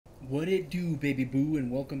What it do, baby boo, and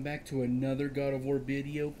welcome back to another God of War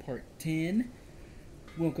video, part 10.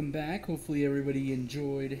 Welcome back. Hopefully everybody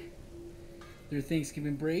enjoyed their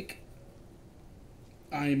Thanksgiving break.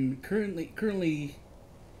 I'm currently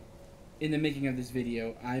in the making of this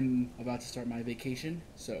video. I'm about to start my vacation,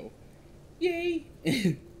 so yay!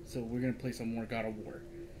 So we're gonna play some more God of War.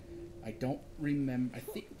 I don't remember. I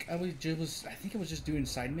think I was just doing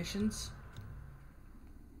side missions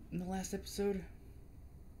in the last episode.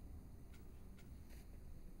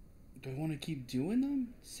 Do I want to keep doing them?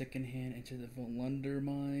 Secondhand, enter the Volunder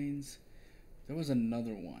mines. There was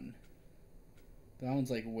another one. That one's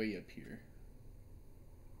like way up here.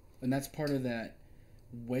 And that's part of that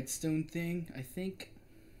whetstone thing, I think.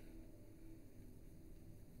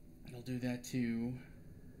 I'll do that too.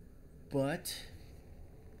 But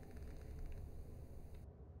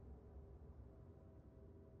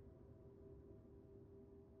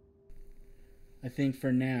I think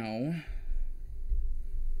for now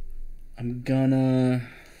I'm gonna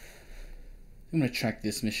track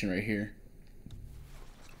this mission right here.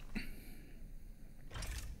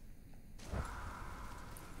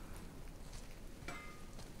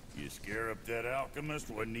 You scare up that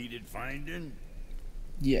alchemist what needed finding?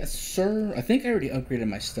 Yes, sir. I think I already upgraded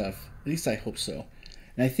my stuff. At least I hope so.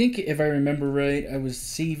 And I think if I remember right, I was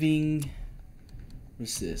saving...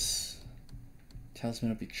 What's this?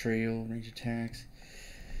 Talisman of Betrayal, range attacks.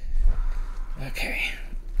 Okay.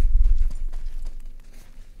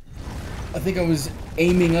 I think I was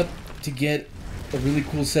aiming up to get a really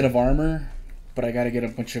cool set of armor, but I gotta get a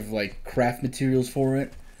bunch of like craft materials for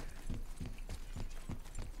it.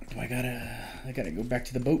 I gotta go back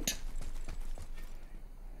to the boat.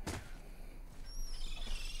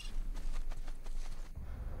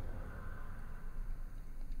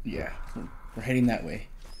 Yeah, we're heading that way.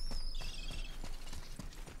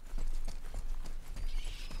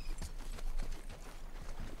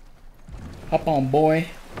 Hop on, boy.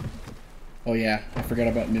 Oh yeah, I forgot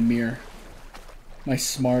about Mimir. My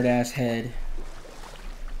smart ass head.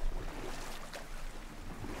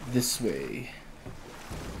 This way.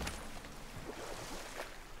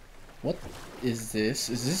 What is this?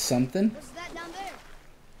 Is this something? What's that down there?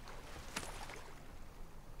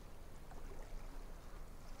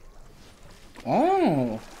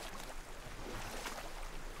 Oh.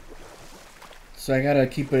 So I gotta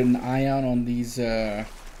keep an eye out on these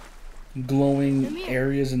glowing Mimir,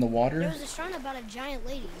 areas in the there water. was a shrine about a giant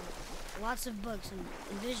lady. Lots of books and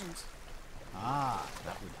visions. Ah,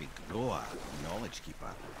 that would be Groa, Knowledge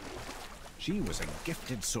Keeper. She was a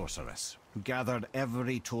gifted sorceress who gathered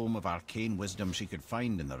every tome of arcane wisdom she could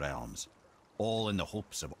find in the realms, all in the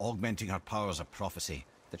hopes of augmenting her powers of prophecy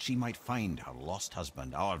that she might find her lost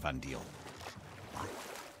husband, Arvandil. But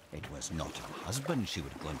it was not her husband she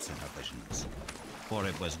would glimpse in her visions, for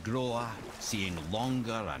it was Groa, seeing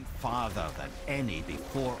longer and farther than any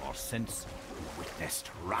before or since, who witnessed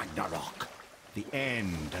Ragnarok, the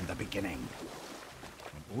end and the beginning.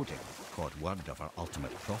 When Odin caught word of her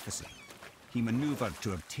ultimate prophecy, he maneuvered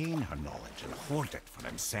to obtain her knowledge and hoard it for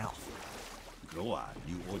himself. Groa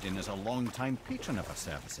knew Odin as a long-time patron of her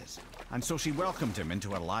services, and so she welcomed him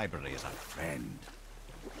into her library as a friend.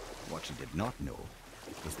 What she did not know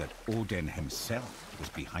was that Odin himself was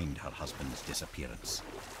behind her husband's disappearance,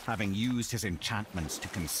 having used his enchantments to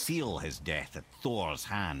conceal his death at Thor's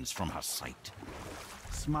hands from her sight.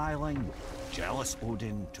 Smiling, jealous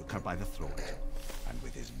Odin took her by the throat, and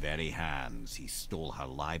with his very hands he stole her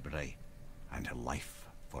library and her life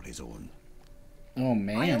for his own. Oh I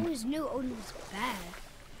man. always knew Odin was bad.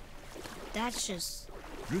 That's just...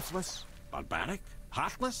 Ruthless, barbaric,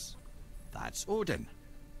 heartless? That's Odin.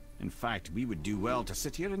 In fact, we would do well to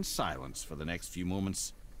sit here in silence for the next few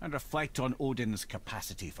moments and reflect on Odin's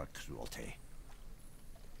capacity for cruelty.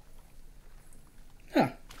 Huh.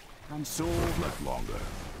 And so... Reflect longer.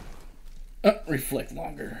 Reflect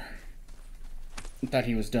longer. I thought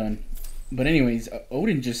he was done. But anyways,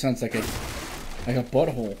 Odin just sounds like a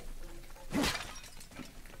butthole.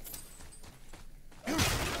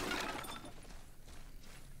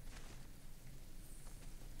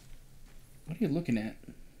 What are you looking at?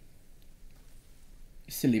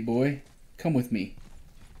 You silly boy. Come with me.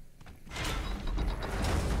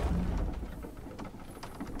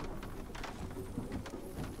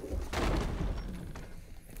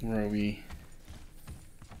 Where are we?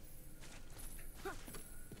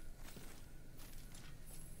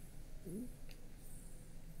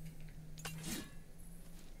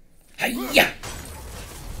 Hiya!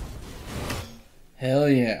 Hell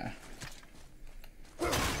yeah.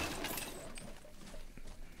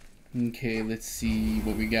 Okay, let's see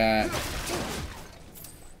what we got.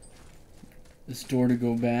 this door to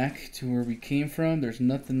go back to where we came from. There's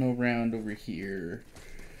nothing around over here.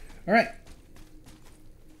 Alright.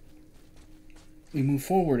 We move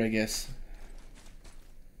forward, I guess.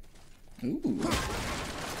 Ooh.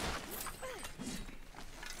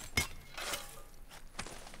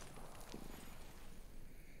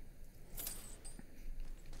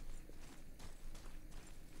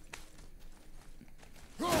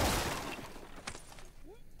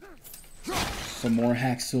 Some more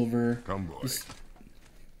hack silver. Come, boy. Just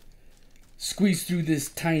squeeze through this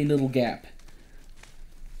tiny little gap.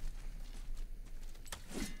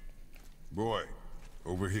 Boy,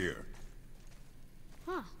 over here.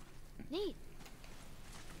 Huh. Neat.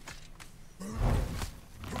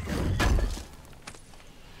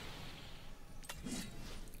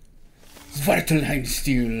 Svartalheim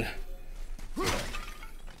steel.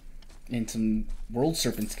 And some world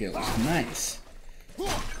serpent scales. Nice.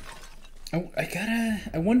 Oh,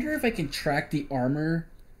 I wonder if I can track the armor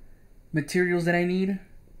materials that I need. I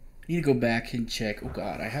need to go back and check. Oh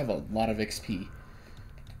god, I have a lot of XP.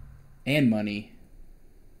 And money.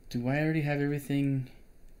 Do I already have everything?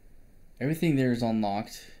 Everything there is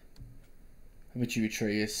unlocked. How about you,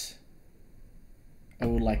 Atreus? I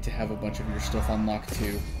would like to have a bunch of your stuff unlocked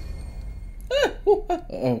too. Ah,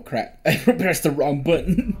 oh crap, I pressed the wrong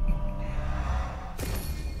button.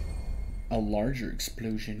 A larger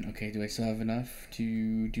explosion. Okay, do I still have enough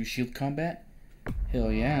to do shield combat? Hell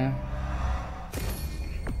yeah.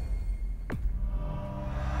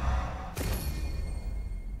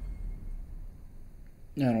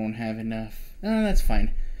 I don't have enough. Oh, that's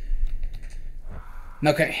fine.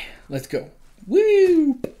 Okay, let's go.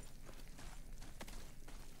 Woo!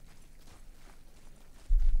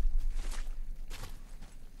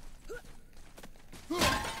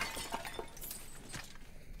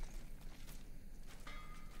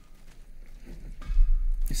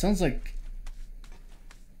 It sounds like...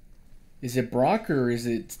 Is it Brok or is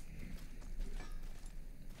it...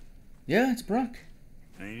 Yeah, it's Brok.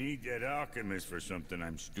 I need that alchemist for something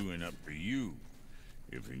I'm stewing up for you.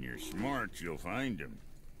 If you're smart, you'll find him.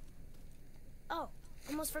 Oh,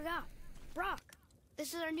 almost forgot. Brok,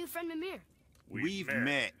 this is our new friend Mimir. We've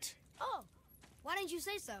met. Oh, why didn't you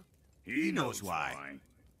say so? He knows why.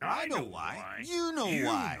 I know why. You know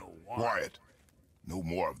why. Quiet. No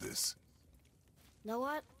more of this. Know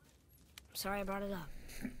what? Sorry I brought it up.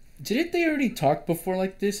 Didn't they already talk before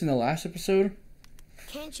like this in the last episode?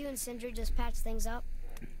 Can't you and Sindri just patch things up?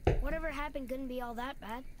 Whatever happened couldn't be all that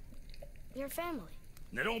bad. You're family.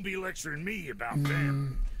 Now don't be lecturing me about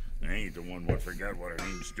them. I ain't the one what forgot what our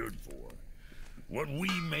name stood for. What we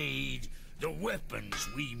made, the weapons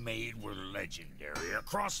we made were legendary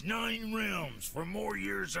across 9 realms for more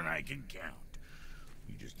years than I can count.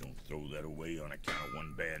 You just don't throw that away on account of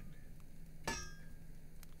one bad...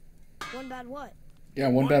 One bad what? Yeah,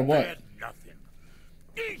 one bad what? Bad nothing.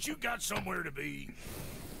 Ain't you got somewhere to be?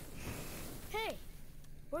 Hey,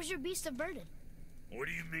 where's your beast of burden? What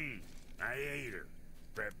do you mean? I ate her.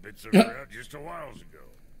 Fat bits of her out just a while ago.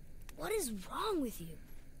 What is wrong with you?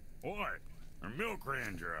 What? Her milk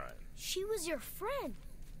ran dry. She was your friend.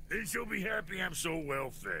 Then she'll be happy I'm so well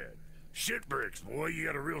fed. Shit bricks, boy. You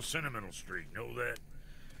got a real sentimental streak. Know that?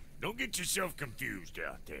 Don't get yourself confused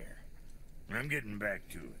out there. I'm getting back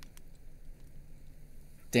to it.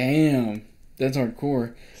 Damn, that's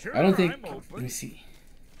hardcore. Sure, I don't think. I'm open. Let me see.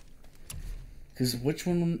 Because which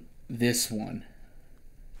one? This one.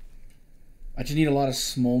 I just need a lot of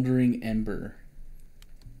smoldering ember.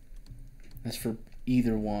 That's for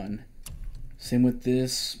either one. Same with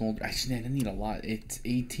this smolder. I need a lot. It's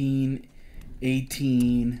 18,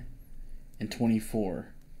 18, and 24.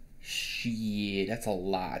 Shit, that's a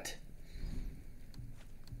lot.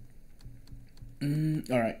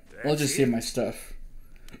 Alright, I'll just save my stuff.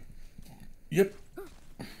 Yep.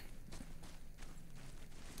 What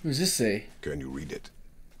does this say? Can you read it?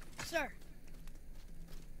 Sir.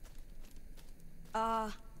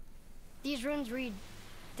 These runes read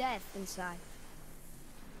death inside.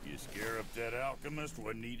 You scare up that alchemist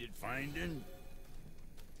what needed finding?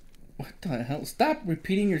 What the hell? Stop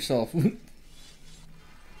repeating yourself.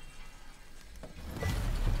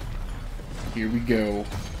 Here we go.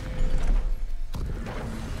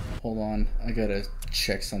 Hold on, I gotta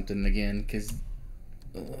check something again, because...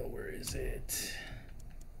 where is it?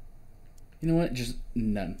 You know what? Just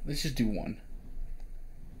none. Let's just do one.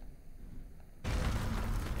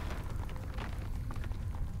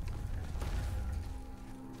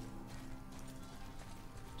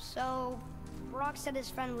 So, Brok said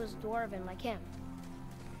his friend was Dwarven like him.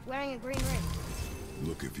 Wearing a green ring.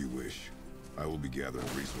 Look if you wish. I will be gathering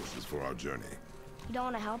resources for our journey. You don't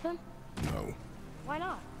want to help him? No. Why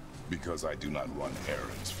not? Because I do not run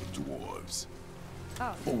errands for dwarves.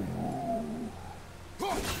 Oh.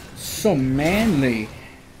 So manly.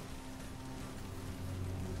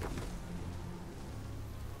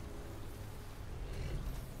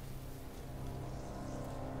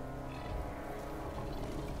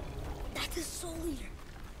 That's a soul eater.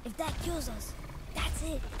 If that kills us, that's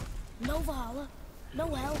it. No Valhalla, no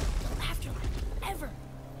hell, no afterlife, ever.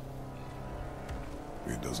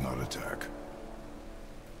 It does not attack.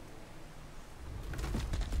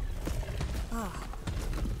 Ah.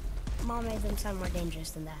 Mom made them sound more dangerous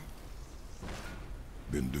than that.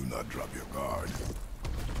 Then do not drop your guard.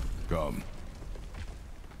 Come.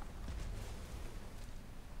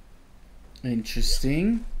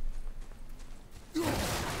 Interesting.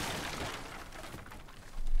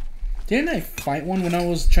 Didn't I fight one when I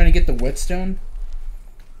was trying to get the whetstone?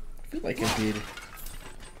 I feel like I did.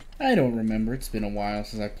 I don't remember. It's been a while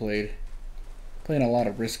since I played. Playing a lot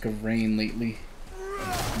of Risk of Rain lately.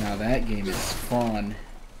 Now that game is fun.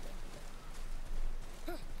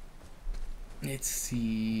 Let's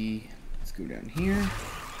see. Let's go down here.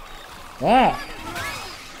 Ah!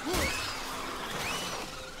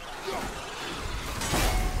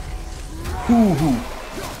 Hoo-hoo.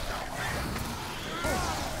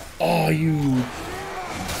 Oh, you...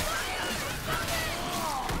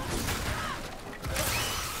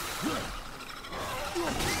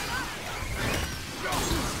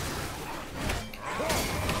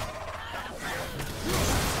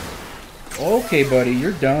 Okay, buddy,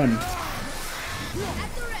 you're done.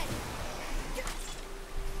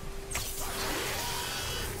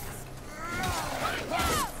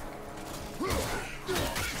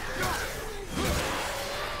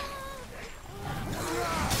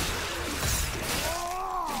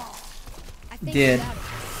 Dead.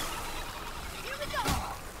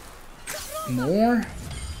 More?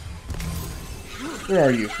 Where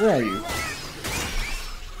are you? Where are you?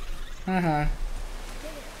 Haha.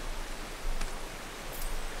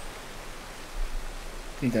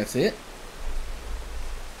 Think that's it?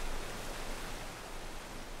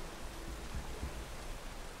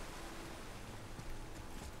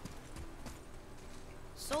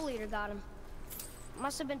 Soul Eater got him.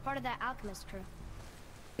 Must have been part of that Alchemist crew.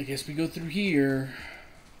 I guess we go through here.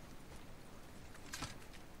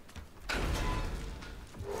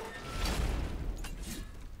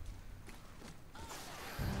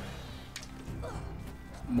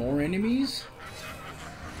 More enemies?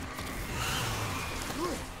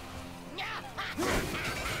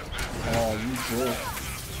 Oh, you jerk.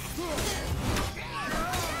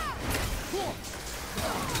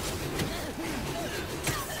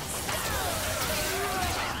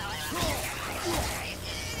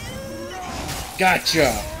 Gotcha!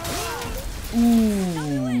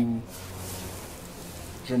 Ooh.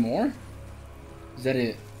 Is there more? Is that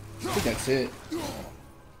it? I think that's it.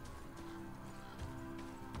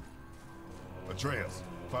 Atreus,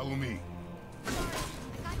 follow me.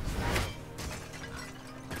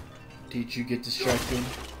 Did you get distracted?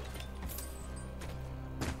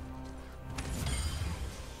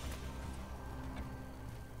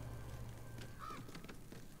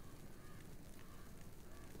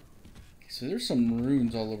 So there's some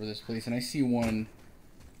runes all over this place, and I see one.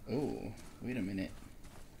 Oh, wait a minute.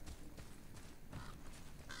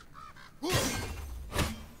 The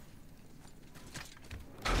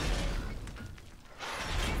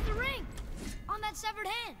ring! On that severed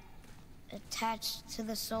hand! Attached to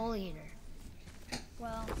the Soul Eater.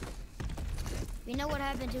 Well, we know what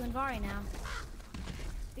happened to Invari now.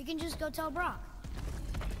 We can just go tell Brok.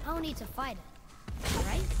 No need to fight it,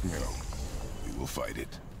 right? No, we will fight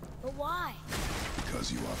it. But why?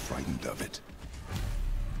 Because you are frightened of it.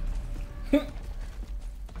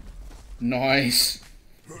 Nice.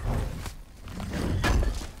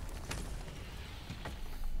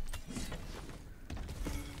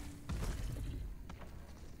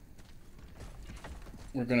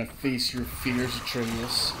 We're gonna face your fears,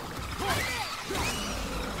 Atreus.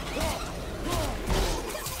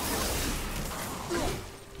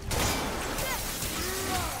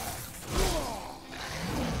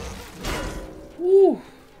 Woo!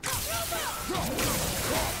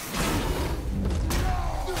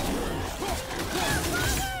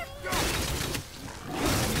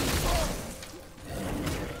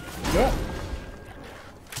 Yep.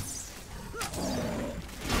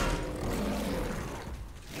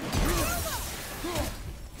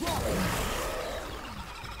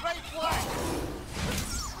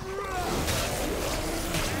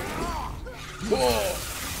 Whoa.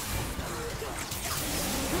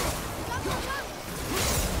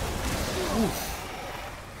 Oof.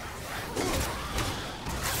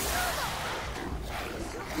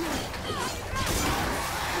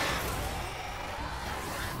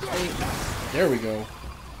 way. There we go.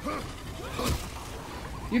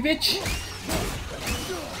 You bitch!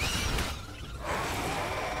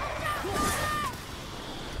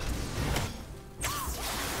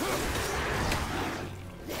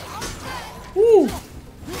 Woo!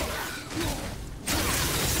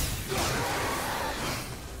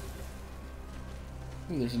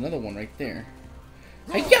 Ooh, there's another one right there.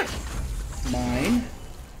 Hiya! Mine.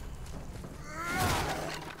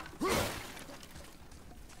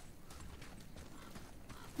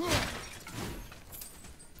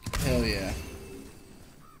 Hell yeah.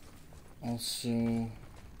 Also...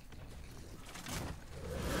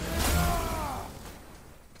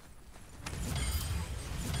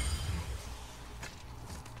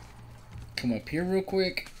 come up here real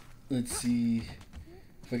quick. Let's see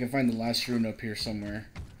if I can find the last rune up here somewhere.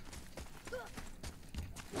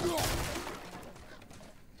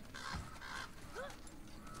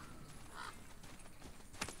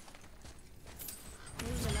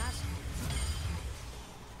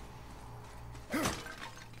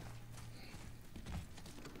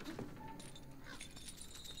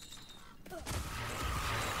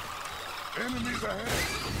 Enemies ahead!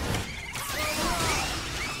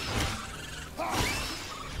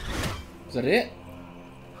 Is that it?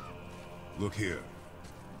 Look here.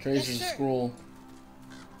 Treasure scroll.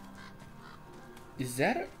 Is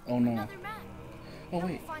that it? Oh no. Another map. Oh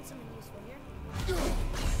wait. Find something useful here.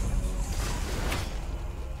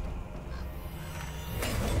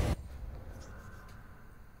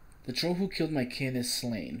 The troll who killed my kin is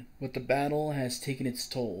slain, but the battle has taken its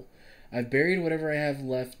toll. I've buried whatever I have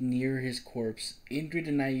left near his corpse. Ingrid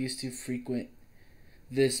and I used to frequent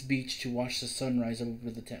this beach to watch the sunrise over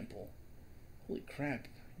the temple. Holy crap,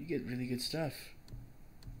 you get really good stuff.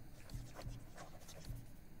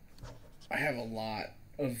 I have a lot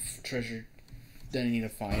of treasure that I need to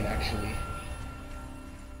find, actually.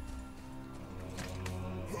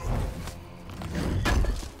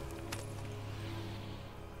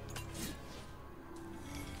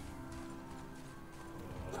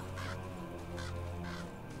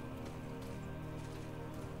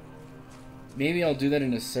 Maybe I'll do that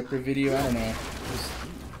in a separate video, I don't know.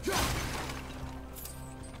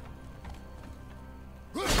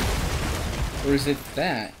 Or is it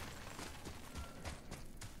that?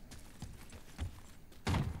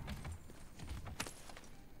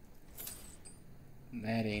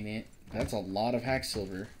 That ain't it. That's a lot of hack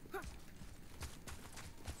silver.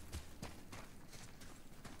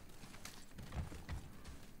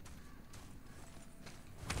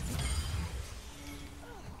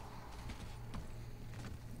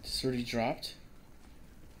 It's already dropped.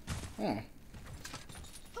 Oh.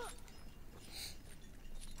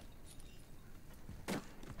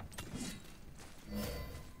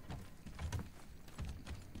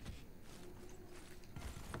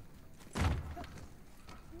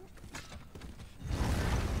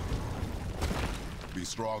 Be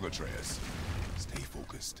strong, Atreus. Stay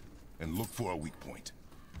focused and look for a weak point.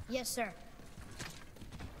 Yes, sir.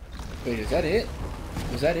 Wait, is that it?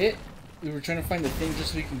 Was that it? We were trying to find the thing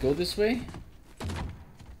just so we can go this way?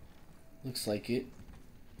 Looks like it.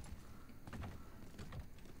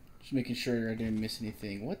 Just making sure I didn't miss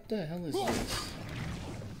anything. What the hell is this?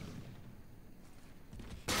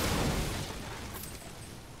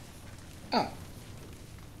 Oh.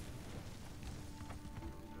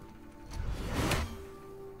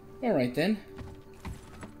 Alright then.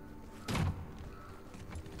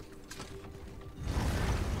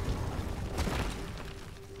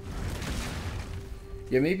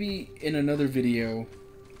 Yeah, maybe in another video,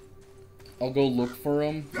 I'll go look for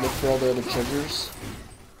them, look for all the other treasures,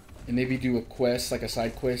 and maybe do a quest, like a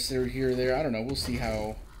side quest here or there. I don't know. We'll see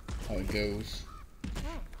how it goes.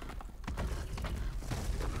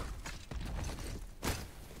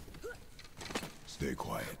 Stay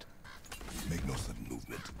quiet. Make no sudden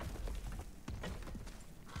movement.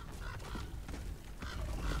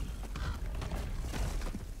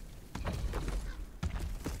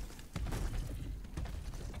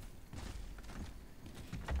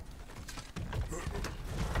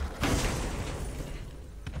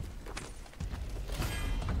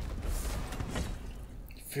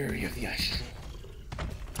 Fury of the Astral.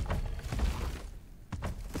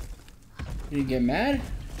 You didn't get mad?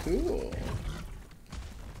 Cool.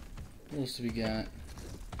 What else do we got?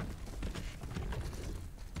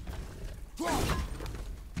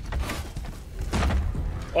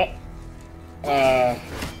 Oh.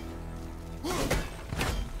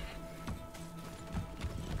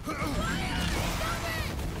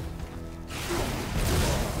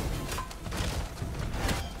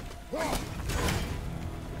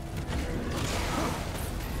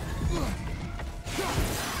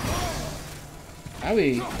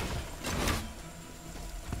 Owie.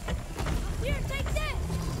 Here, take this.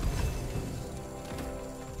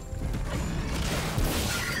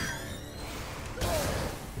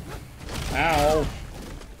 Ow.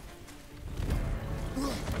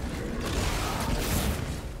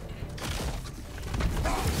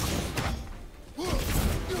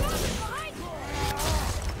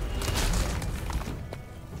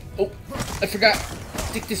 Oh, I forgot.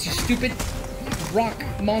 Stick this, you stupid rock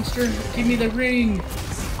monster. Give me the ring.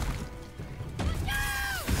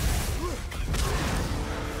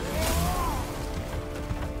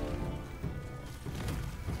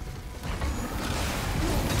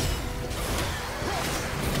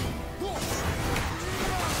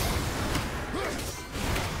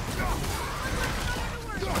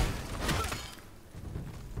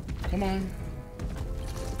 Come on.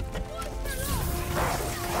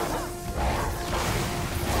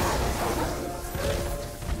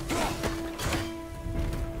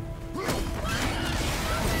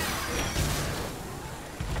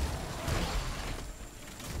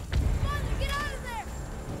 Get out of there.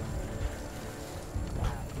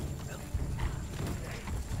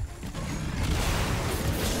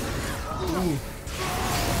 Ooh.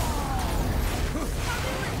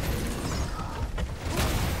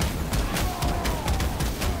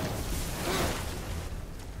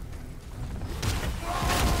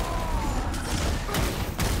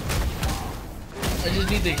 I just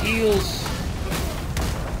need the heals.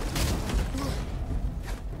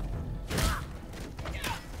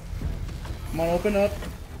 Come on, open up.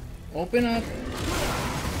 Open up.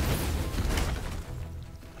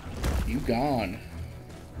 You gone.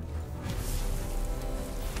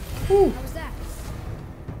 Whew. How was that?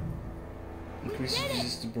 Increases did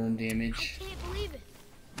it. resist to burn damage. I can't believe it.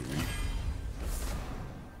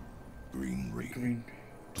 Green ring. Green.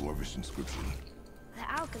 Dwarvish inscription.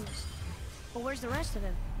 The Alchemist. But where's the rest of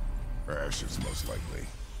him? Ashes, most likely.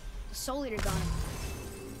 The Soul Eater got him.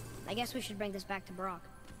 I guess we should bring this back to Brok.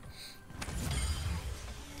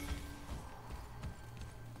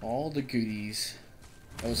 All the goodies.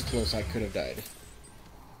 That was close. I could have died.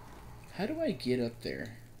 How do I get up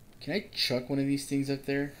there? Can I chuck one of these things up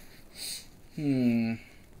there?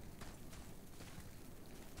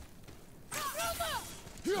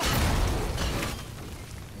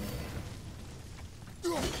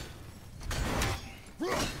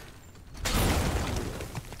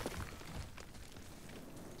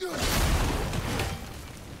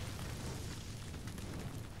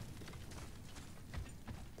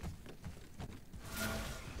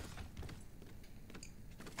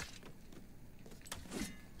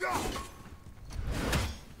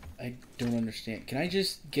 I don't understand. Can I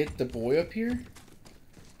just get the boy up here?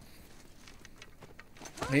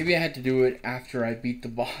 Maybe I had to do it after I beat the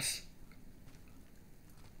boss.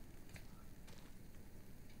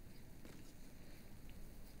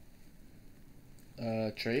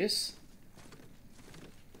 Atreus?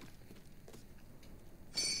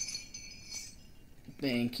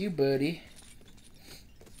 Thank you, buddy.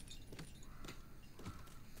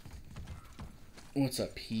 What's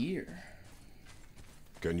up here?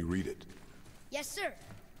 Can you read it? Yes, sir.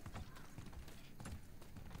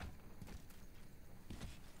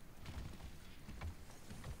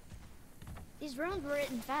 These runes were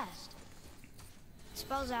written fast. It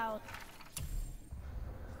spells out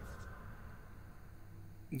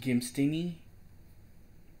Gimstini?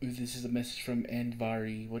 This is a message from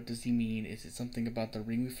Andvari. What does he mean? Is it something about the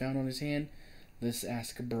ring we found on his hand? Let's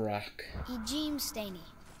ask Brok. Ejimstani.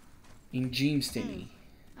 Ingimstini.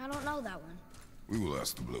 I don't know that one. We will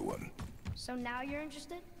ask the blue one. So now you're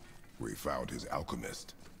interested? We found his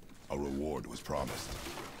alchemist. A reward was promised.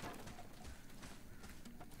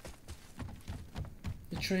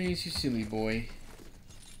 Atreus, you silly boy.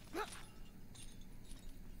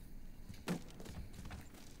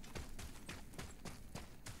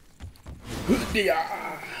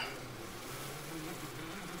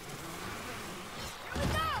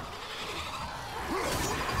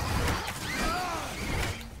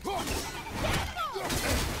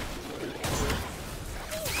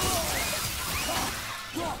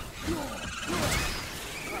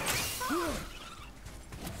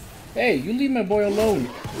 Hey, you leave my boy alone.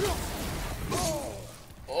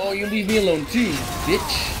 Oh, you leave me alone too,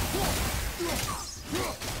 bitch.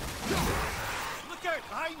 Look out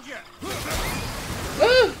behind you!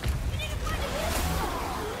 Ah!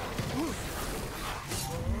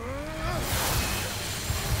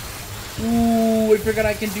 Ooh, I forgot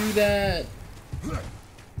I can do that.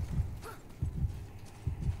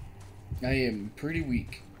 I am pretty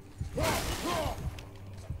weak.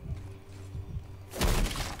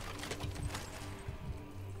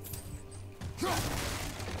 What's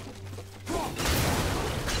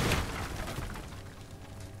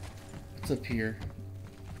up here?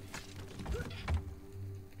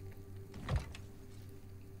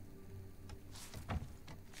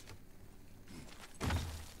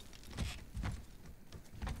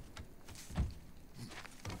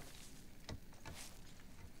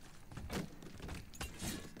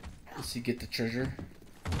 Does he get the treasure?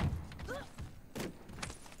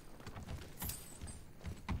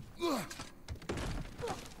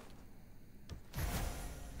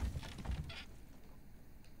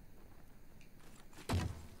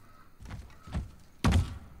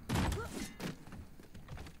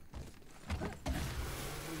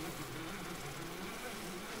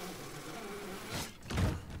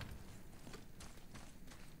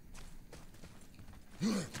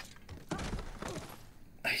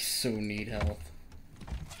 I so need health.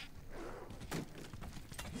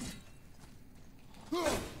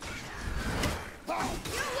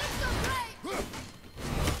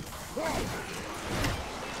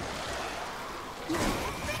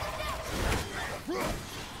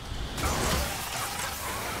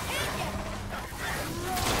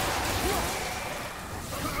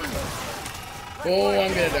 Oh, I'm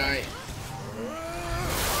gonna die.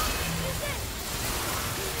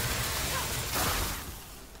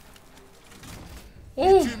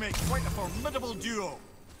 Oh! You make quite a formidable duo.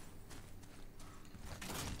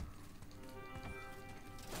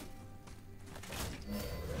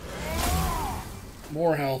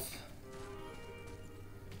 More health.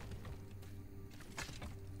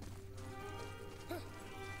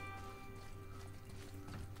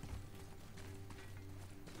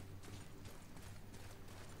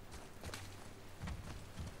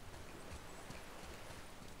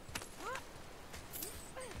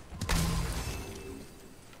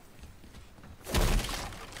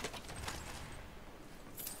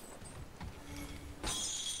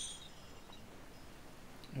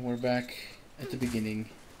 And we're back at the beginning.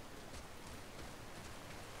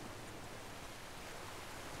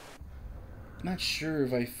 Not sure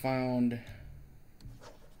if I found...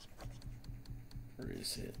 Where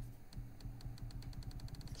is it?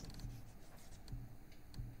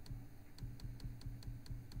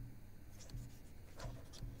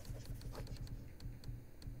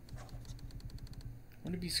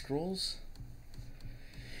 Want to be scrolls?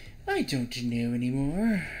 I don't know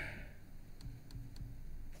anymore.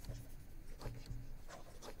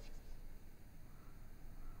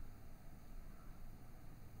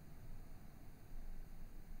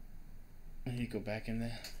 I need to go back in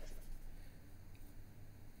there.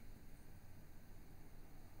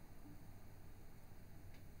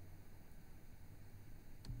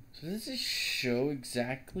 So does this show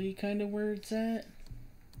exactly kind of where it's at?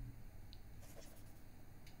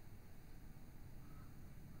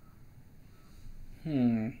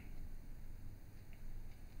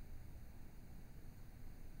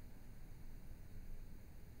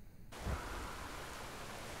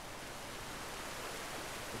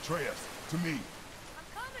 Atreus, to me. I'm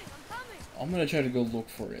coming! I'm gonna try to go look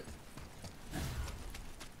for it.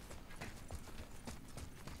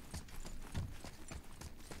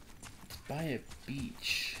 It's by a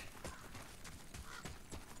beach.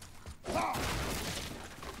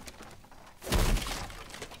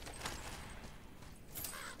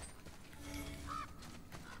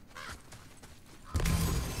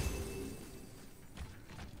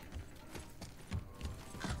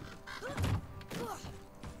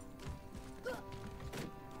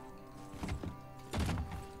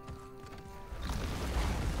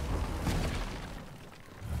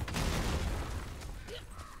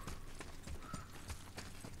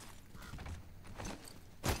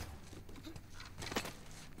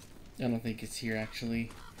 I don't think it's here actually.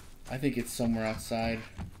 I think it's somewhere outside.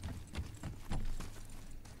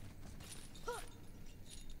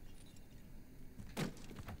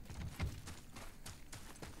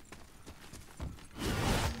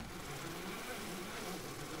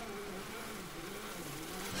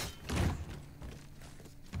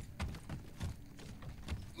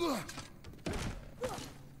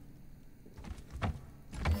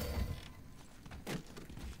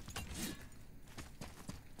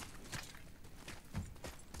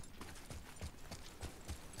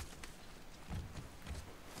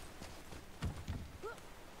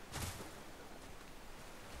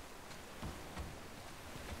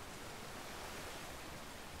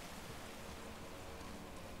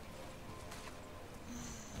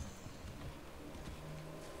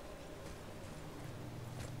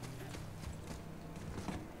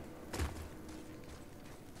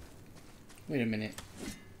 Wait a minute.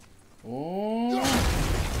 Oh!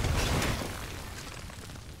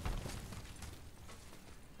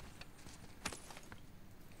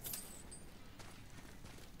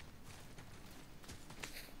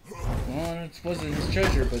 wasn't his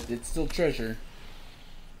treasure, but it's still treasure.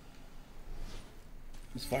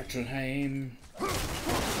 It's Svartalheim.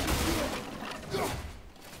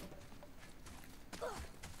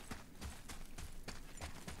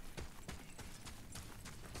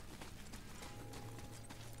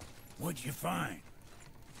 What'd you find?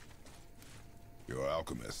 You're an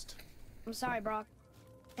alchemist. I'm sorry, Brok.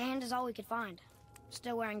 The hand is all we could find.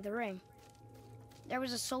 Still wearing the ring. There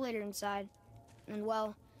was a soul eater inside, and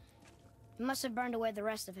well, it must have burned away the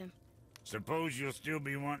rest of him. Suppose you'll still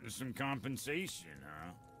be wanting some compensation,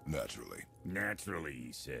 huh? Naturally. Naturally,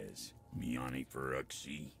 he says. Miani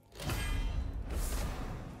Feruxi.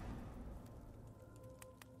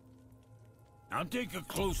 I'll take a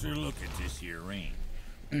closer look at this here ring.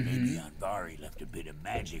 Maybe Andvari left a bit of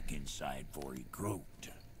magic inside before he croaked.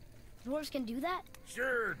 Dwarves can do that?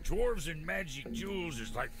 Sure, dwarves and magic jewels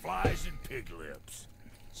is like flies and pig lips.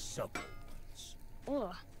 Supple ones.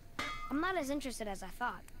 Ugh. I'm not as interested as I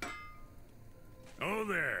thought. Oh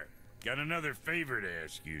there. Got another favor to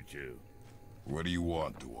ask you two. What do you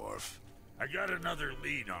want, dwarf? I got another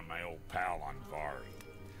lead on my old pal Andvari.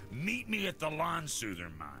 Meet me at the Lawn Soother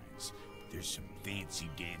mines. There's some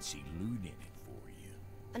fancy-dancy loot in it for you.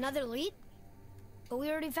 Another lead? But we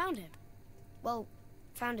already found him. Well,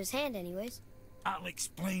 found his hand anyways. I'll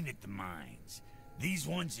explain at the mines. These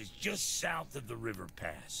ones is just south of the river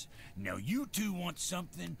pass. Now you two want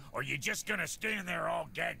something, or you just gonna stand there all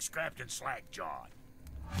gag-scrapped and slack-jawed?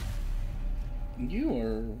 You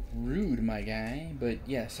are rude, my guy, but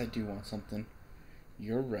yes, I do want something.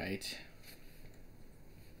 You're right.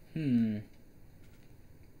 So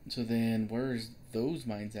then, where's those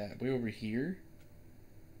mines at? Way over here?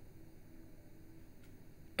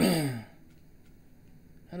 How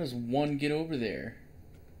does one get over there?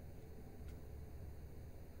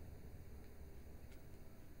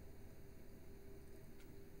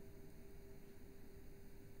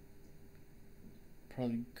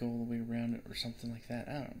 Probably go all the way around it or something like that.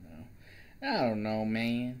 I don't know. I don't know,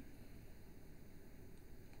 man.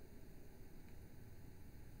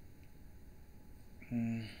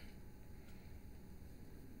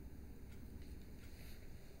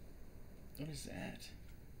 What is that?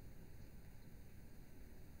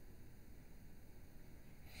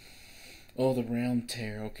 Oh, the round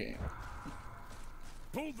tear. Okay.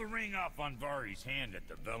 Pulled the ring off Andvari's hand at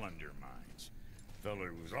the Velander mines.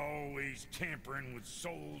 Feller was always tampering with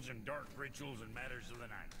souls and dark rituals and matters of the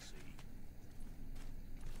night, see?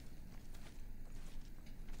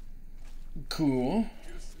 Cool.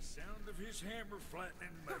 Just the sound of his hammer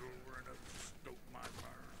flattening metal were enough to stoke my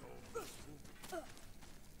fires all this.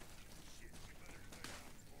 Shit, you better stay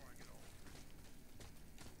out before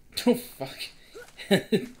I get all... Oh, fuck.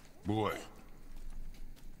 Boy.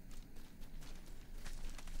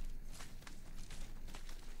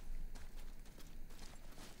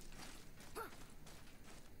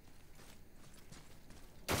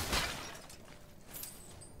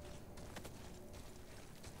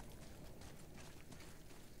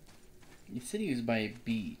 You said he was by a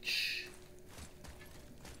beach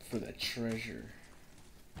for that treasure.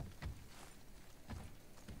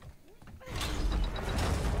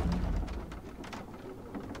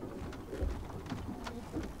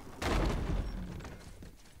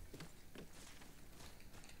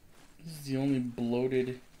 This is the only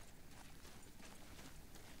bloated...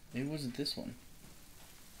 Maybe it wasn't this one.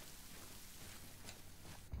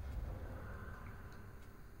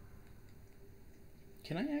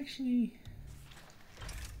 Can I actually...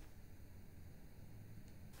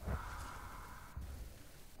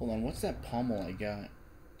 Hold on, what's that pommel I got?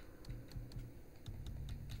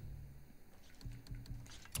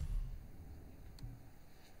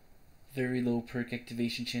 Very low perk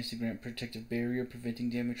activation chance to grant protective barrier, preventing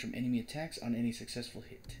damage from enemy attacks on any successful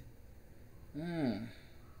hit. Ah.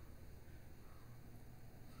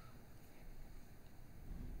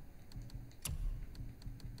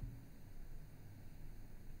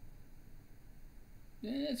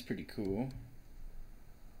 Yeah, that's pretty cool.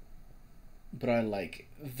 But I like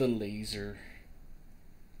the laser.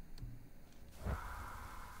 Oh,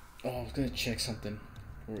 I was gonna check something.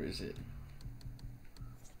 Where is it?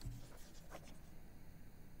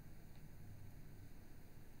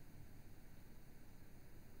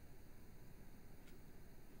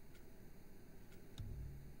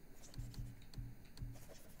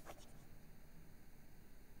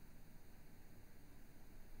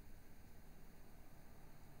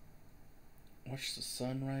 Watch the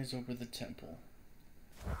sun rise over the temple.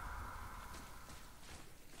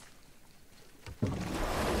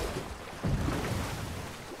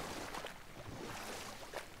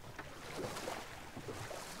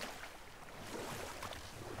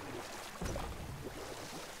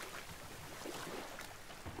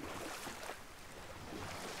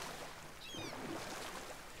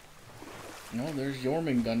 No, there's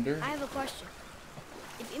Jormungandr. I have a question.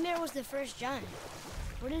 If Ymir was the first giant,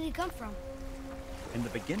 where did he come from? In the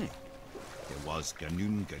beginning, there was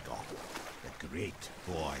Ginnungagap, the Great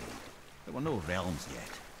Void. There were no realms yet,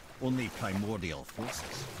 only primordial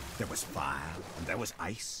forces. There was fire, and there was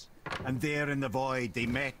ice. And there in the void they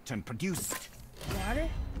met and produced... Water?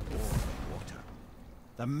 water.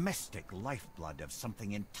 The mystic lifeblood of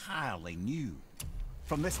something entirely new.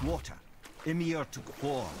 From this water, Ymir took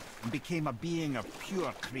form and became a being of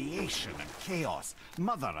pure creation and chaos,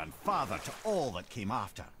 mother and father to all that came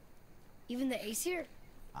after. Even the Aesir?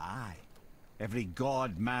 Aye. Every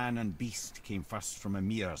god, man, and beast came first from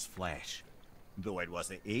Ymir's flesh. Though it was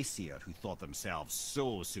the Aesir who thought themselves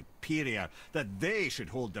so superior that they should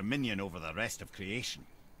hold dominion over the rest of creation.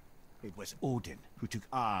 It was Odin who took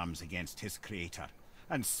arms against his creator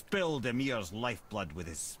and spilled Ymir's lifeblood with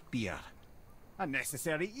his spear. A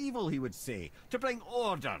necessary evil, he would say, to bring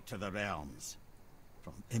order to the realms.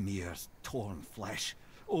 From Ymir's torn flesh,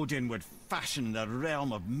 Odin would fashion the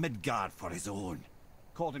realm of Midgard for his own.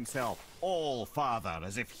 Called himself All-Father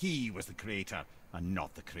as if he was the creator and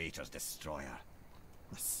not the creator's destroyer.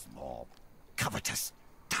 A small, covetous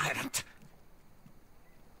tyrant.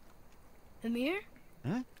 Ymir?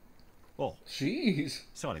 Huh? Oh, Jeez.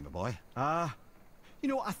 sorry, my boy. You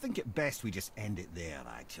know, I think it best we just end it there,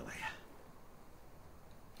 actually.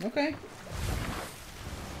 Okay.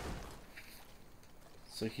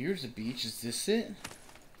 So here's a beach. Is this it?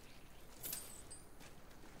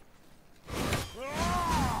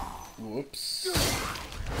 Whoops.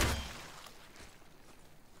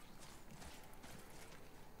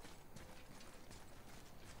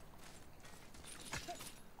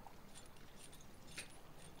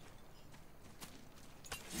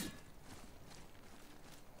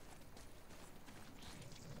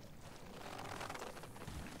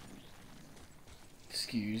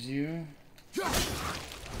 Excuse you.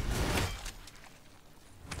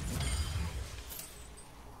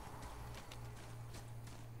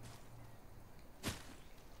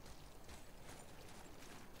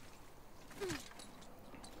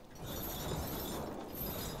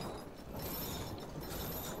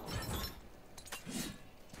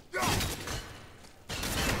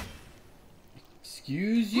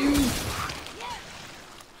 Excuse you.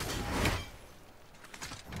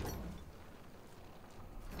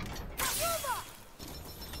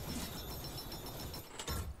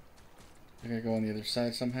 I gotta go on the other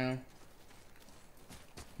side somehow.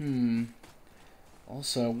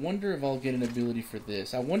 Also, I wonder if I'll get an ability for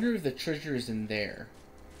this. I wonder if the treasure is in there.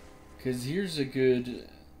 Because here's a good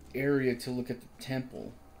area to look at the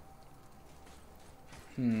temple.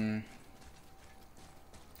 I'm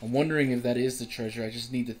wondering if that is the treasure. I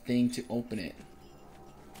just need the thing to open it.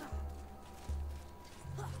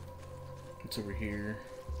 It's over here.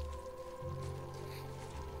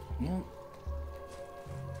 No.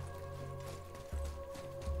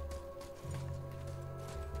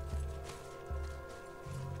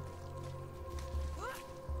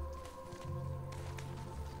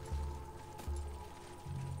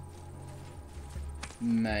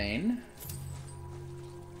 Main.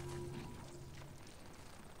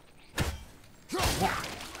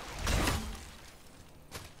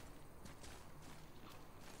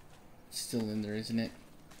 Still in there, isn't it?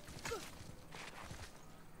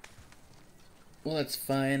 Well, that's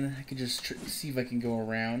fine. I can just see if I can go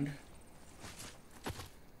around.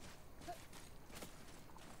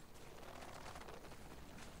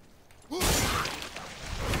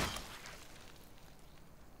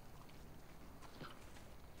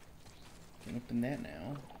 Can open that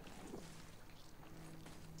now.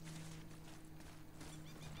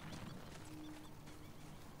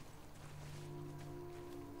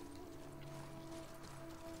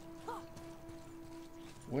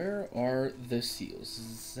 Where are the seals?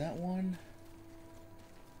 Is that one?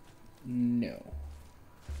 No.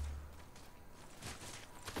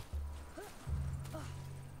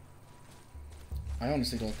 I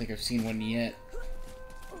honestly don't think I've seen one yet.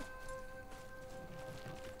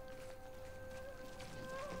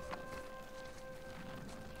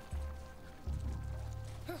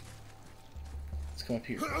 Let's come up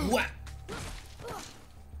here. What?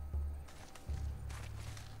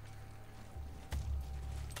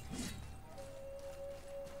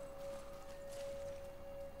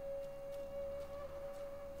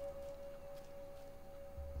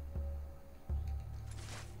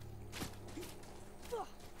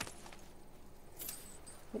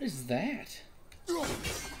 What is that?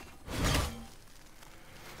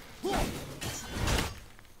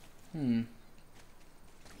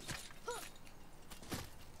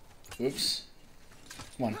 Oops.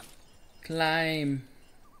 Come on. Climb.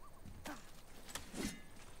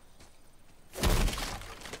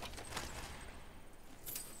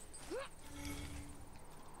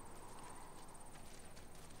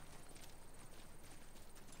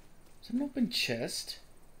 an open chest.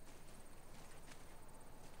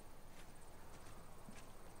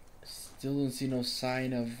 Still don't see no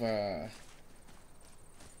sign of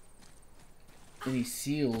any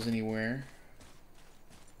seals anywhere.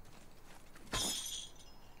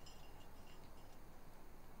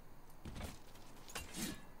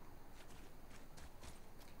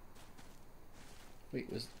 Wait,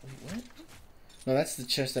 what? No, that's the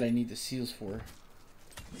chest that I need the seals for.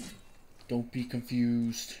 Don't be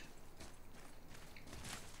confused.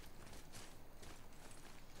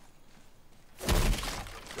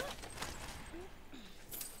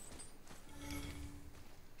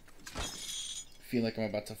 Feel like I'm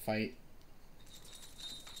about to fight.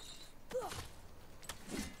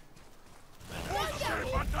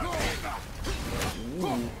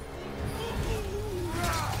 Ooh.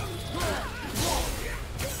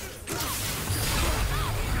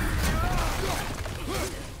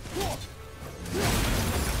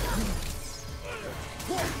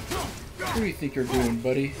 What do you think you're doing,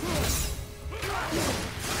 buddy?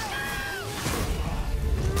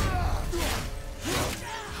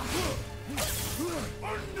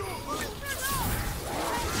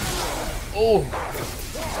 Oh!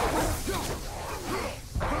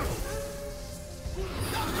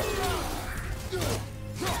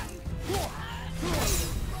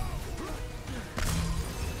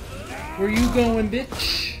 Where you going,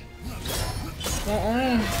 bitch?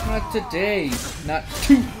 Not today. Not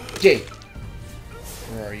today.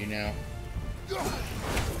 Where are you now?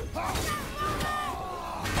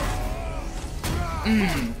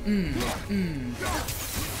 Ooh.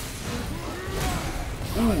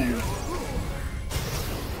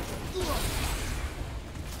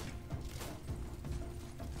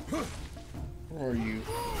 Where are you?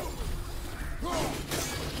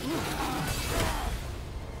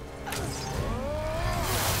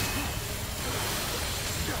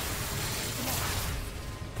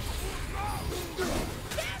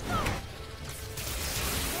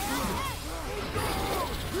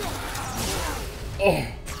 Oh.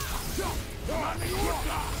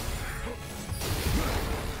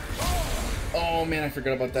 Oh man, I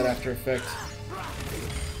forgot about that after effect.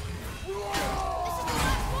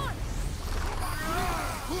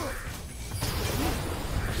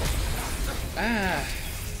 Ah.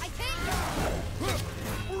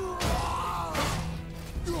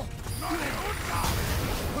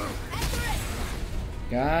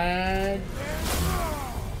 God.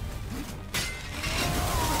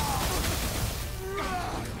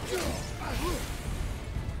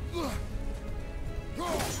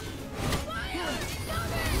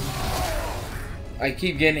 I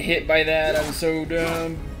keep getting hit by that. I'm so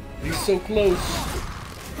dumb. He's so close.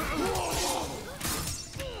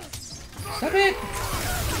 Stop it!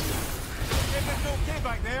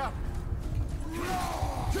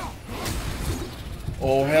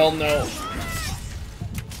 Oh, hell no.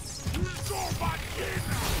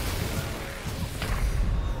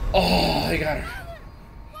 Oh, I got her.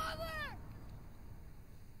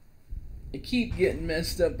 I keep getting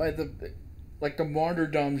messed up by the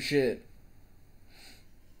martyrdom shit.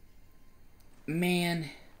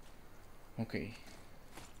 Man. Okay.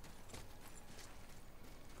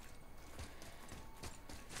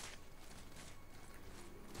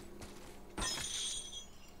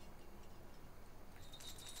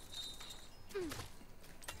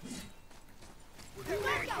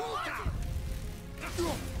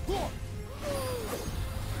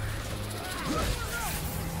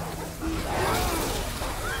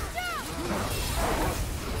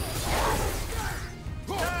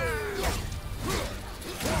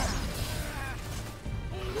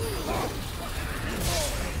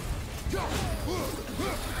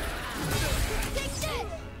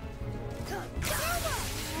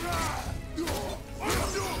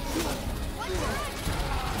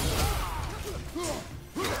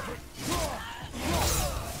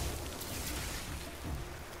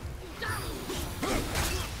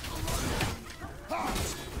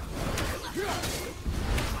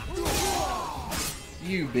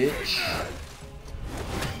 You bitch.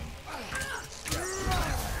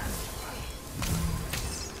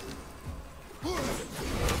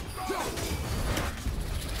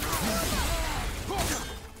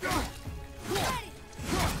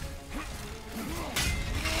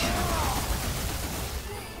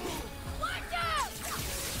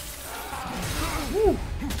 Woo.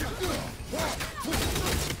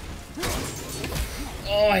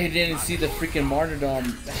 Oh, I didn't see the freaking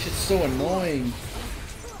martyrdom. That shit's so annoying.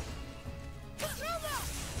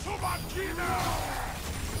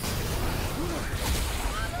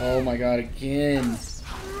 Oh my god, again.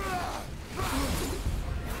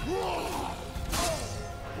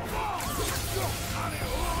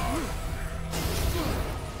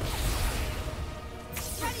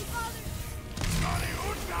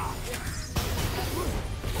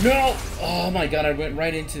 No! Oh my god, I went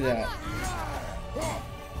right into that.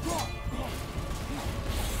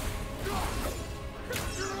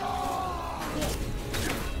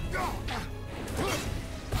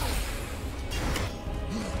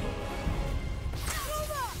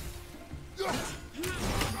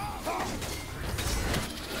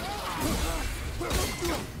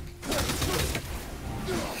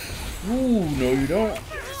 Ooh, no you don't.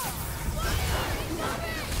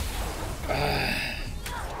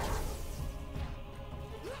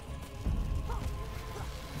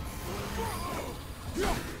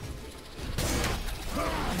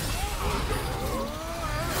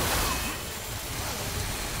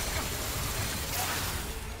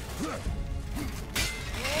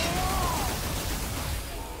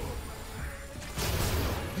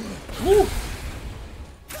 Woo!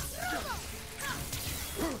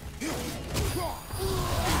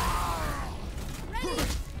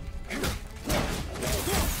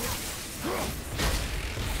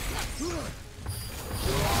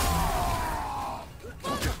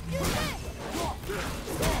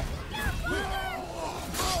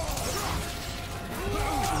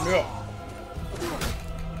 Yeah.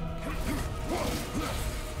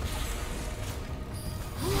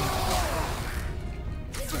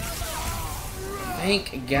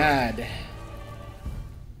 Thank God.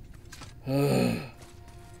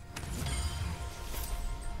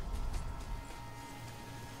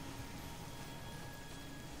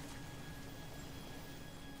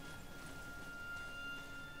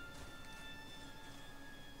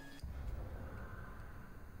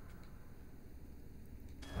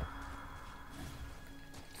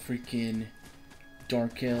 Freaking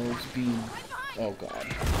dark elves being... Oh God.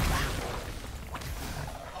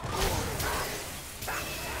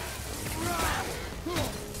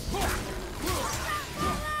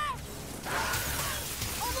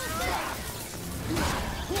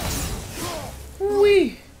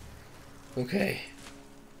 Wee. Okay.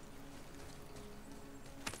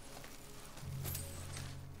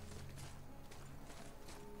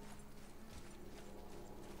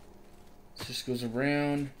 This just goes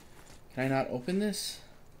around. Can I not open this?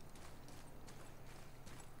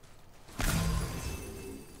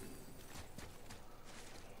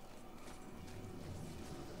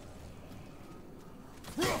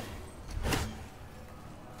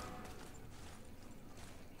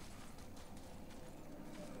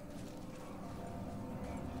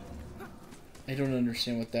 I don't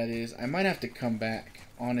understand what that is. I might have to come back,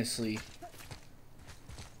 honestly.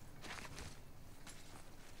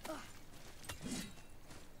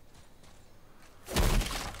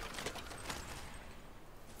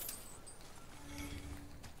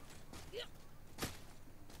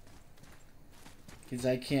 Because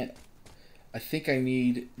I can't... I think I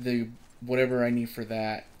need the... whatever I need for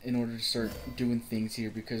that in order to start doing things here,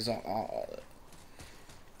 because I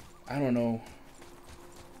don't know.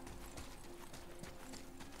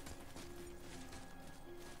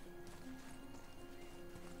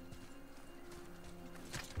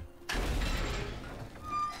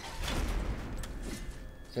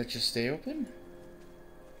 Does that just stay open?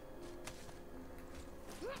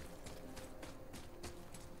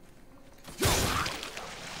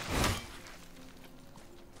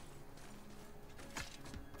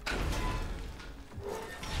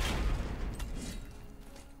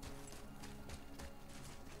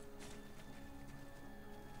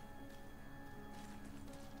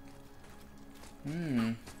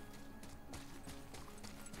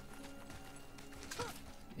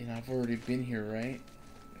 And I've already been here, right?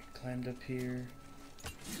 I climbed up here.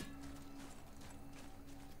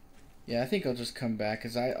 Yeah, I think I'll just come back,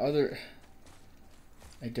 because I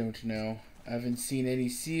don't know. I haven't seen any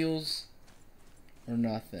seals or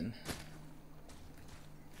nothing.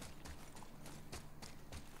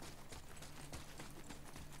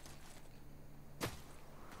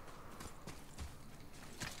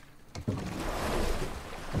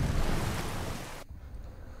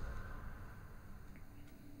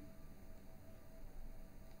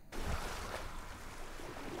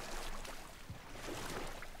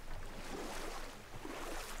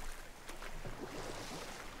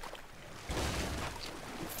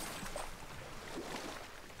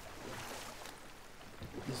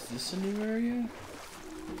 Is this a new area?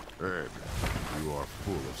 Ed, you are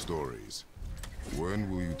full of stories. When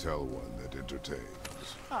will you tell one that entertains?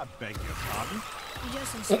 I beg your pardon? You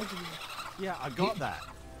just insulted me. Yeah, I got that.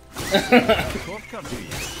 Vodka, do you?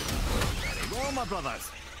 Very well, my brothers.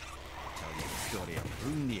 I'll tell you the story of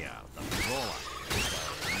Brunir, the brawler. It's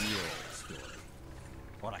a real story.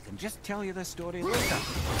 Or I can just tell you the story later.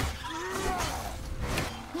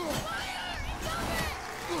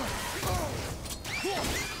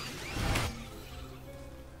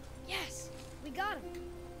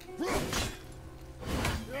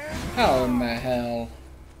 How in the hell?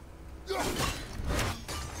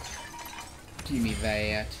 Give me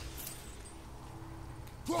that.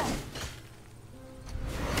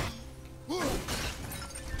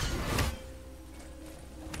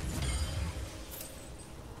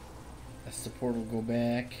 That's the portal. Go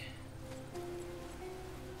back.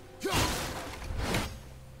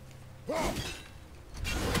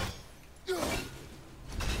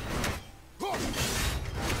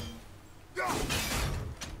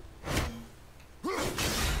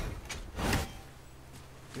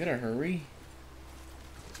 We gotta hurry.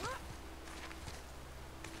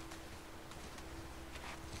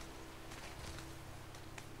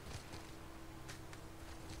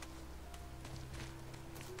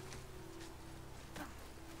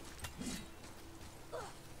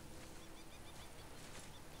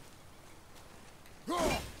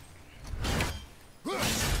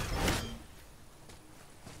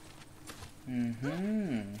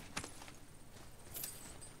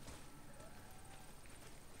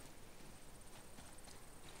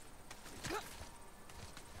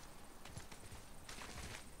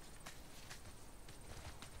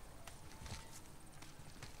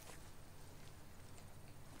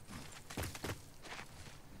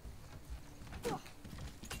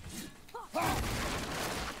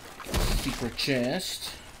 Secret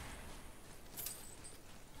chest.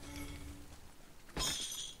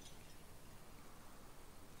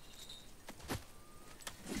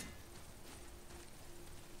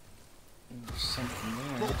 There's something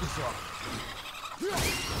there.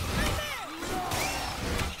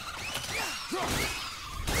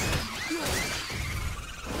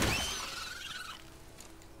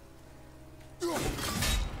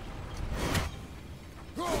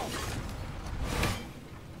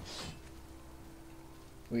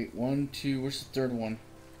 Wait, 1, 2, where's the third one?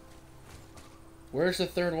 Where's the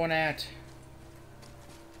third one at?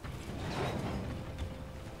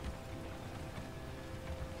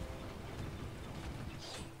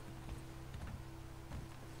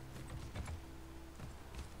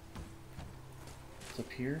 It's up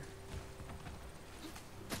here?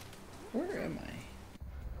 Where am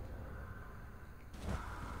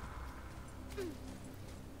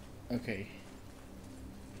I? Okay.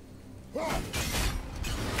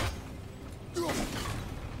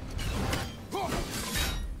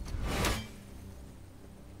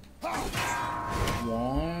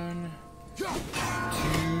 One, 2,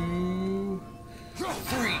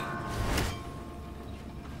 3.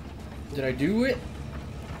 Did I do it?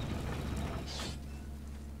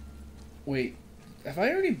 Wait, have I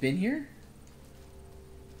already been here?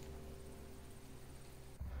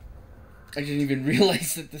 I didn't even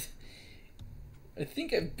realize that this... I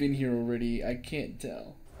think I've been here already. I can't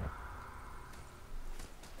tell.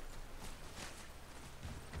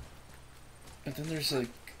 But then there's like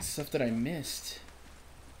stuff that I missed.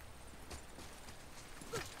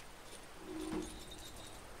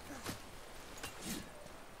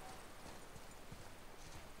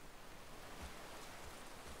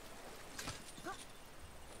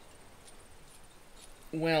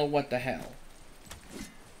 Well, what the hell?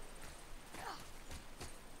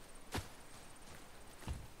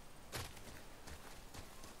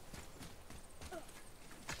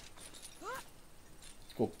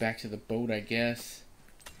 Let's go back to the boat, I guess.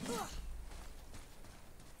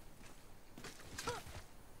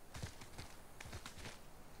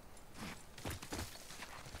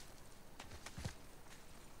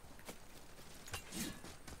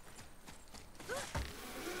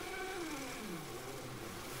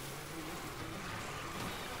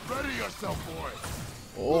 Ready yourself, boy.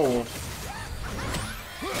 Oh.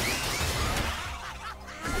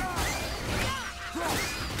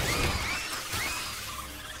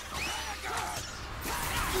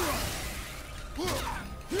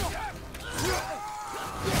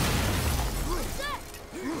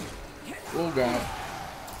 Oh god.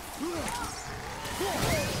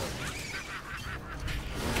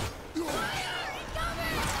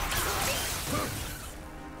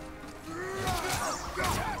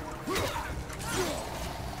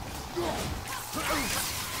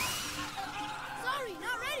 Sorry,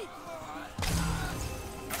 not ready.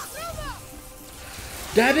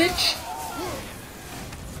 That bitch?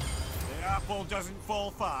 The apple doesn't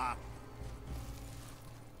fall far.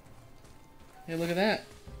 Hey, look at that.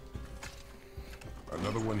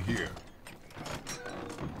 Another one here.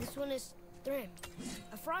 This one is Thrym,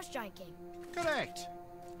 a frost giant king. Correct.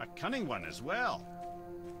 A cunning one as well.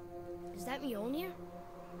 Is that Mjolnir?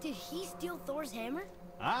 Did he steal Thor's hammer?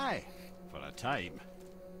 Aye, for a time.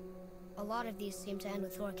 A lot of these seem to end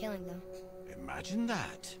with Thor killing them. Imagine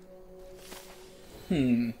that.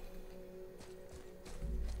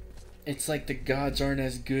 It's like the gods aren't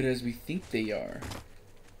as good as we think they are.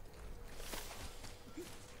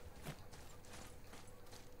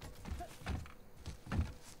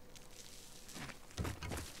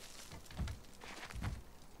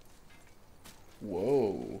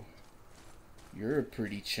 Whoa. You're a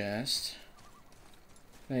pretty chest.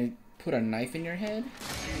 Can I put a knife in your head?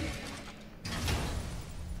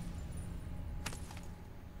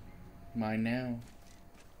 Mine now.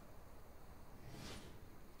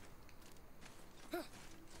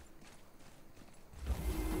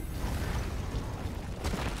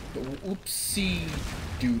 Oopsie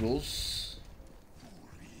doodles.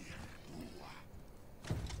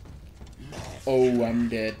 Oh, I'm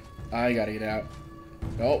dead. I gotta get out.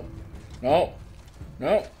 No. No.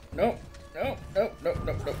 No. No. No. No. No. No.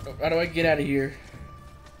 No. No. How do I get out of here?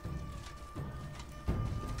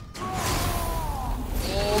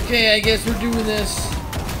 Okay, I guess we're doing this.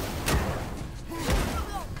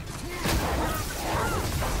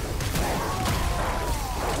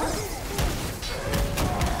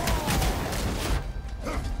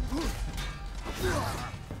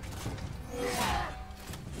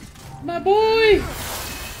 My boy!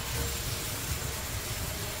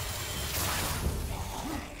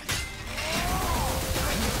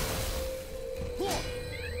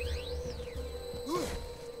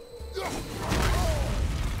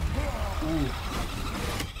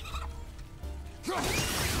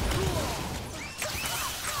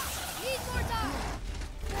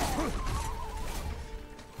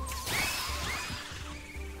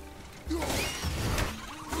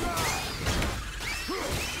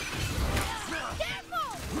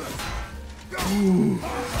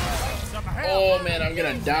 Oh man, I'm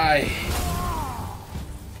gonna die.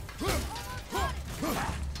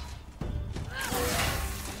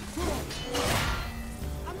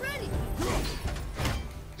 I'm ready.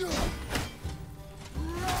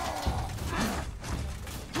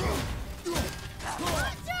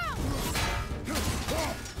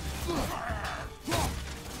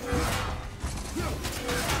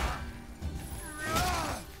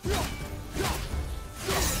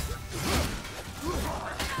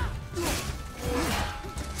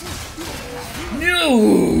 No!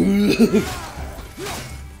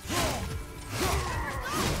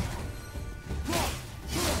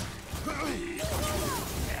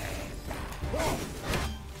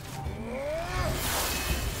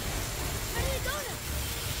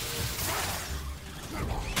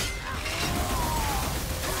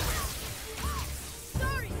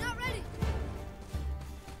 Sorry, not ready.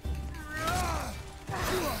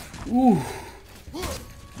 Ooh.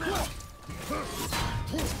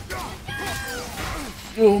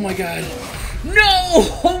 Oh my god.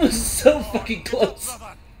 No! I was so fucking close.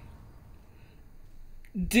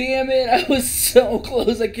 Damn it, I was so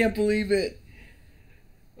close. I can't believe it.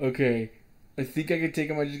 Okay. I think I can take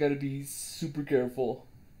him. I just gotta be super careful.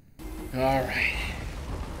 Alright.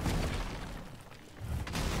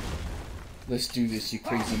 Let's do this, you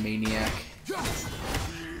crazy maniac.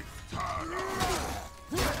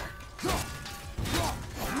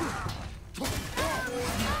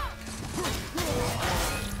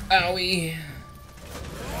 Owie.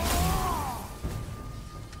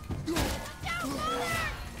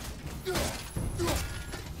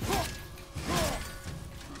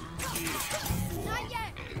 Not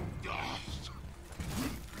yet.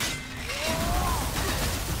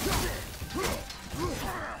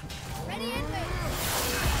 Ready and wait.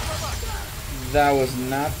 That was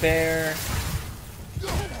not fair.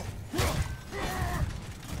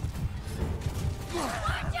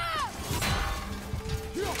 Watch out!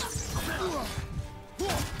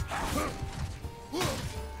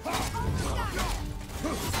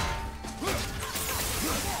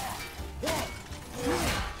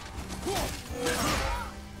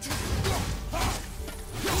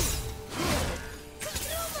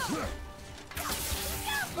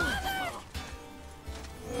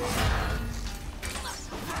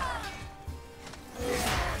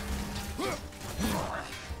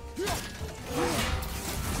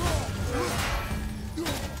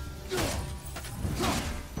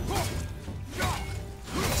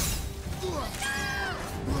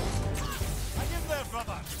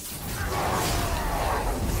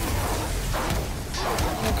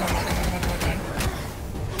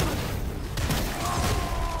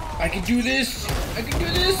 I can do this! I can do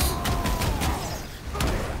this!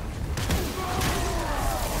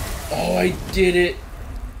 Oh, I did it!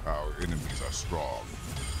 Our enemies are strong.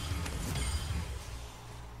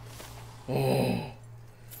 Oh.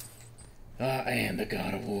 I am the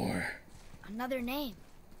God of War. Another name.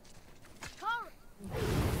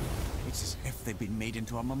 It's as if they'd been made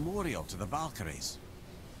into a memorial to the Valkyries.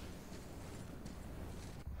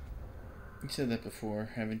 You said that before,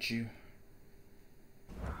 haven't you?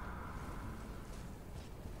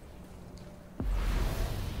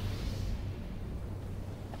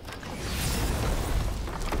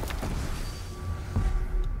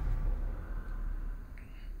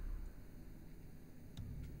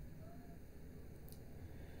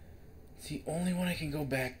 It's the only one I can go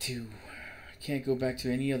back to. I can't go back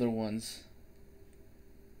to any other ones.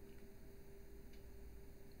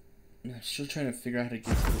 I'm still trying to figure out how to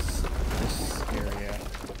get to this area.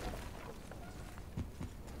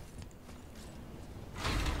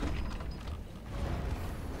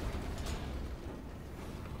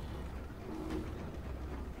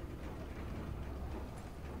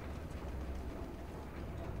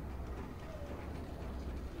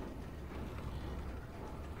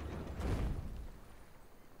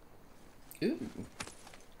 Ooh.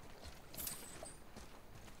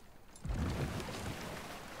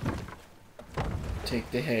 Take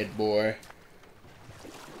the head, boy.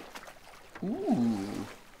 Ooh.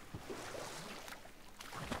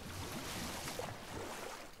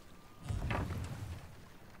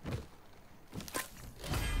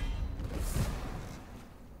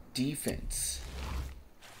 Defense.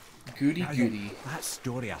 Goody goody. That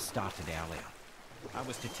story I started earlier. I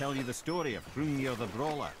was to tell you the story of Hrungnir the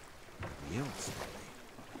Brawler. Real story.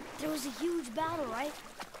 There was a huge battle, right?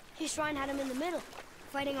 His shrine had him in the middle,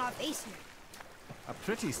 fighting off Aesir. A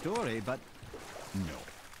pretty story, but no.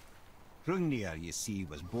 Hrungnir, you see,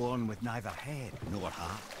 was born with neither head nor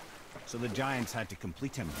heart. So the giants had to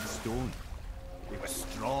complete him in stone. He was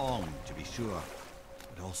strong, to be sure,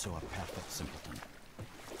 but also a perfect simpleton.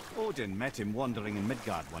 Odin met him wandering in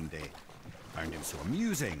Midgard one day. Found him so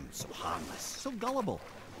amusing, so harmless, so gullible,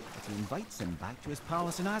 that he invites him back to his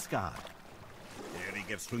palace in Asgard. There he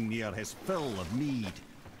gives Hrungnir his fill of mead,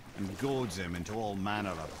 and goads him into all manner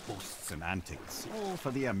of boasts and antics, all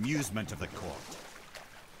for the amusement of the court.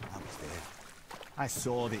 I was there. I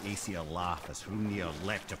saw the Aesir laugh as Hrungnir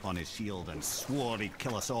leapt upon his shield and swore he'd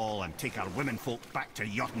kill us all and take our womenfolk back to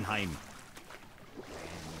Jotunheim. Then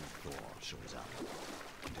Thor shows up.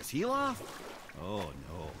 And does he laugh? Oh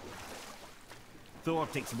no. Thor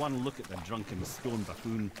takes one look at the drunken stone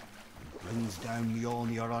buffoon and brings down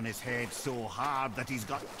Mjolnir on his head so hard that he's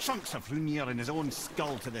got chunks of Hrungnir in his own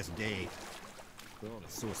skull to this day. Thor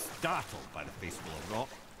is so startled by the face full of rock,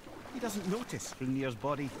 he doesn't notice Hrungnir's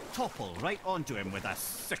body topple right onto him with a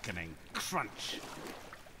sickening crunch.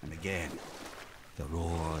 And again, the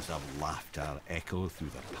roars of laughter echo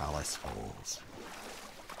through the palace halls.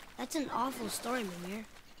 That's an awful story, Mimir.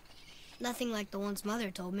 Nothing like the ones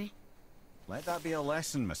Mother told me. Let that be a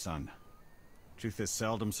lesson, my son. Truth is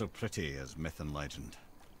seldom so pretty as myth and legend.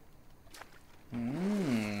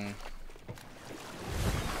 I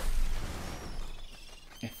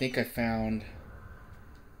think I found...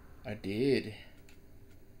 I did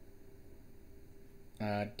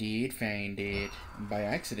find it. By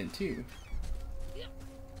accident, too.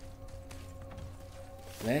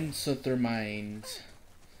 Landsuther Mines.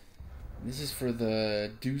 This is for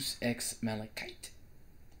the Deus Ex Malachite.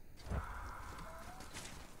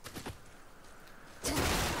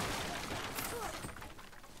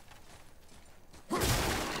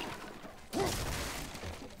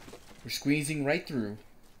 We're squeezing right through.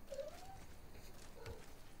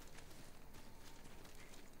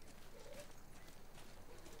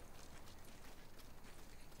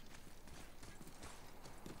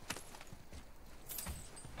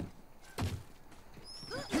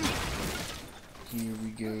 Here we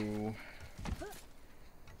go.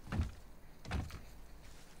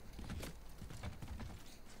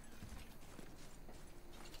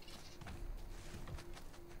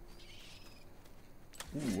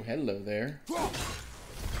 Ooh, hello there.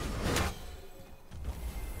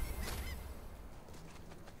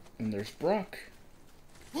 And there's Brok.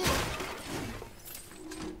 Well,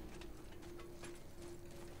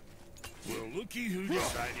 looky who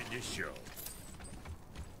decided to show.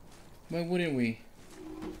 Why wouldn't we?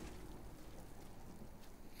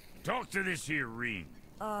 Talk to this here ring.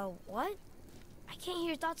 What? I can't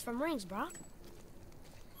hear thoughts from rings, Brok.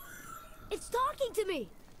 It's talking to me!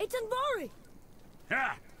 It's Andvari!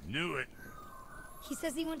 Ha! Knew it. He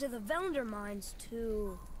says he went to the Velnder mines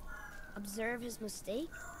to observe his mistake,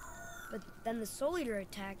 but then the Soul Eater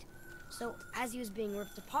attacked, so as he was being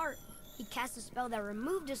ripped apart, he cast a spell that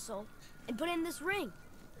removed his soul and put it in this ring.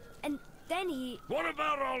 And then he... What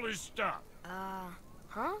about all his stuff?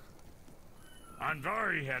 Huh?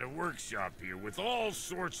 Andvari had a workshop here with all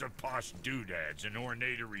sorts of posh doodads and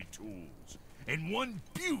ornatory tools, and one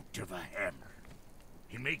beaut of a hammer.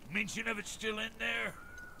 You make mention of it still in there?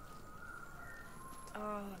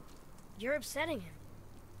 You're upsetting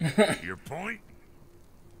him. Your point?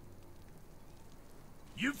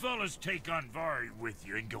 You fellas take Anvari with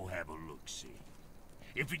you and go have a look-see.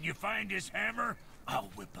 If you find his hammer, I'll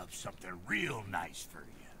whip up something real nice for you.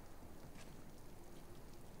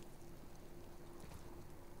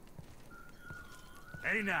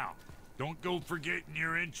 Hey now, don't go forgetting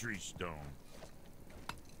your entry stone.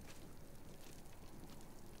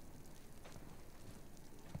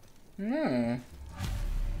 Hmm.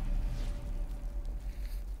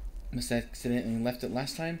 Must have accidentally left it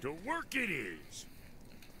last time. To work it is.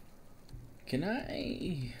 Can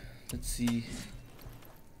I... Let's see.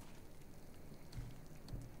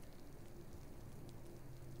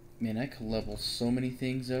 Man, I could level so many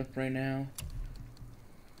things up right now.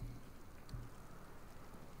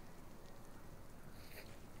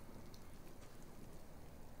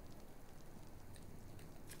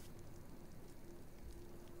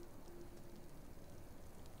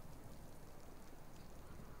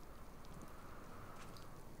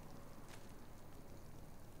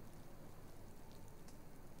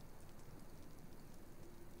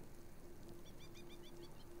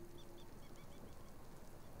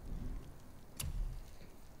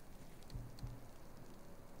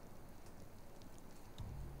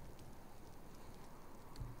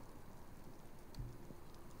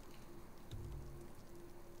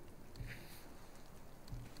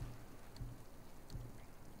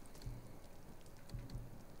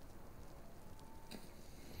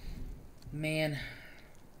 Man.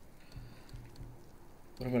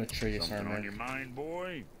 What about Atreus Something armor? on your mind,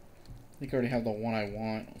 boy? I think I already have the one I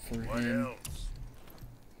want for What him. else?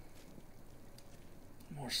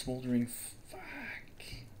 More smoldering. Fuck.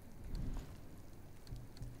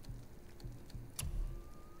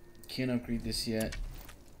 Can't upgrade this yet.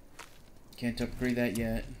 Can't upgrade that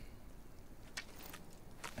yet.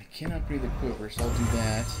 I can't upgrade the quiver, so I'll do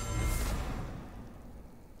that.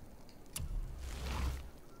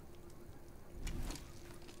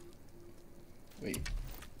 Wait.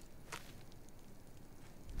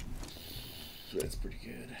 That's pretty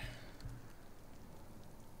good.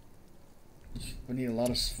 We need a lot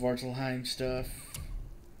of Svartalheim stuff.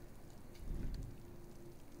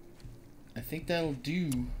 I think that'll do.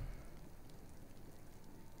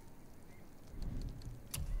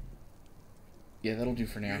 Yeah, that'll do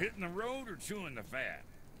for You now. hitting the road or chewing the fat?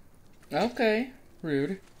 Okay,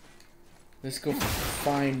 rude. Let's go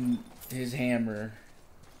find his hammer.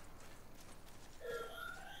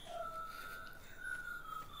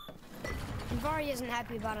 Anvari isn't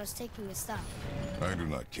happy about us taking his stuff. I do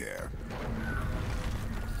not care.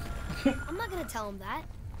 I'm not gonna tell him that.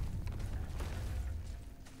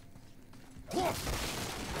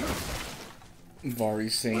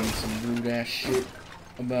 Vari's saying some rude ass shit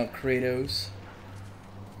about Kratos.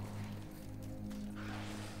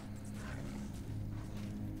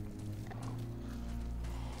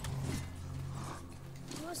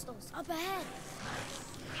 Whistles up ahead.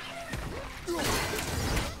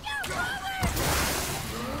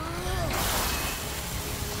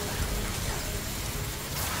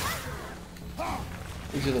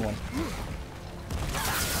 Who's the other one?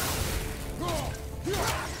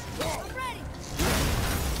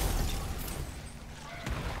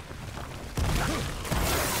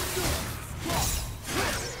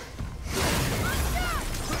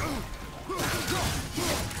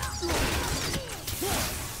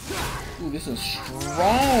 Ooh, this is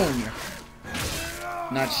strong.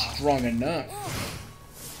 Not strong enough.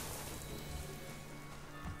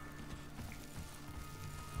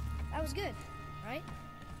 That was good, right?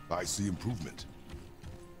 I see improvement.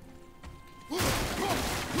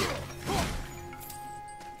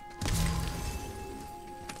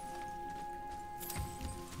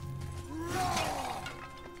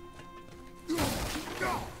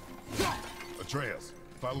 Atreus,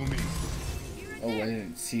 follow me. Oh, I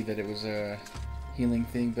didn't see that it was a healing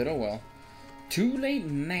thing, but oh well. Too late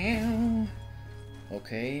now.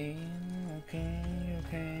 Okay.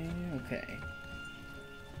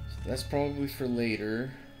 So that's probably for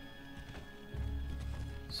later.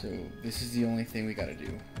 So this is the only thing we gotta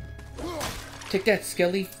do. Take that,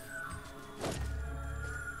 Skelly.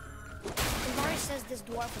 Anvari says this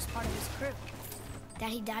dwarf was part of his crew. That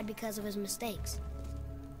he died because of his mistakes.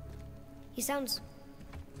 He sounds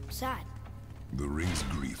sad. The ring's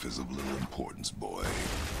grief is of little importance, boy.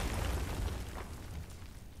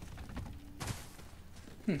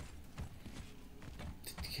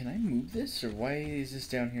 Can I move this, or why is this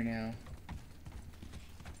down here now?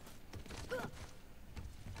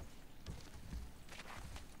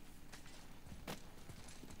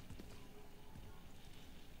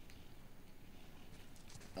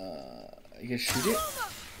 I guess shoot it?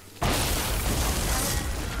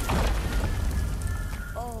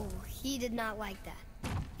 He did not like that.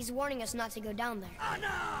 He's warning us not to go down there.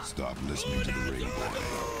 Stop listening to the ring boy.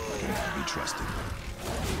 He can't be trusted.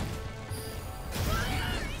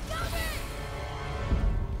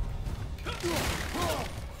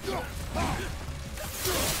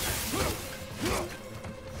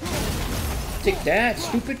 Take that,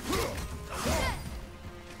 stupid.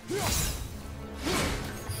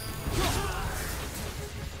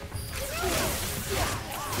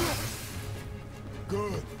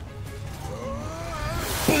 Good.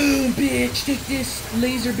 Boom, bitch! Take this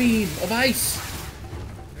laser beam of ice.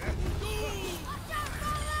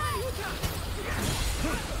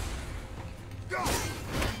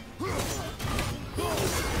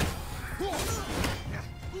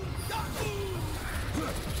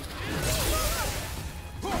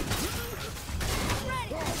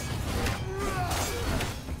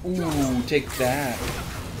 Ooh, take that.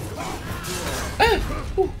 Ah!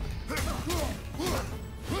 Ooh.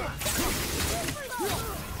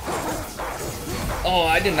 Oh,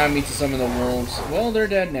 I did not mean to summon the wolves. Well, they're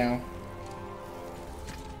dead now.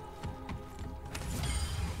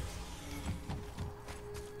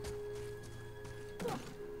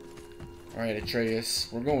 Alright, Atreus,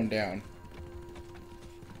 we're going down.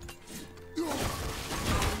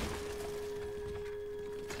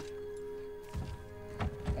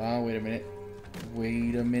 Oh, wait a minute.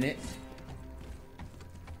 Wait a minute.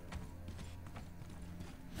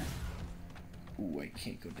 Ooh, I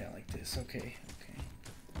can't go down like this. Okay, okay.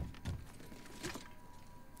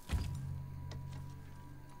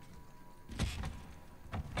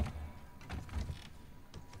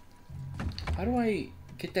 How do I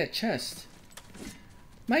get that chest?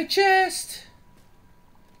 My chest!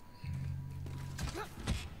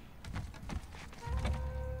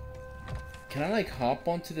 Can I like hop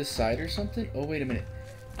onto the side or something? Oh, wait a minute.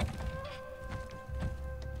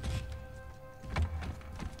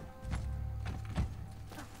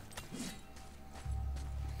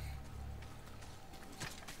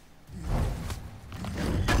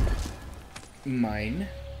 Mine.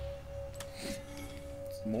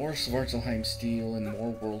 More Svartalheim steel and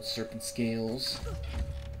more world serpent scales.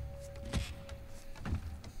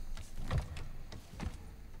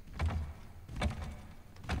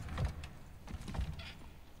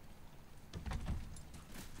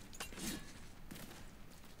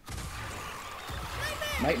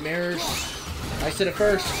 Nightmares. I said it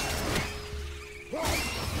first.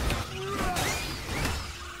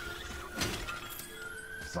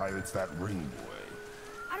 Silence that ring boy.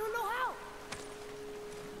 I don't know how.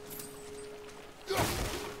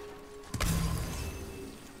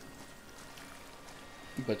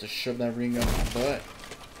 You about to shove that ring up my butt.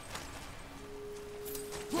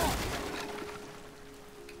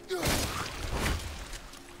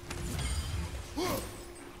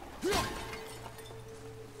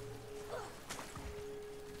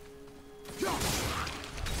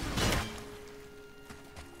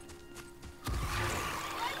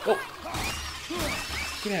 Oh!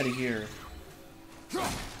 Get out of here.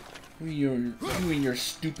 You and your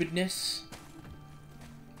stupidness.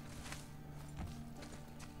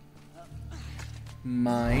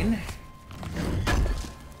 Mine.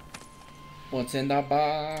 What's in the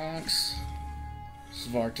box?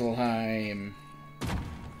 Svartalheim.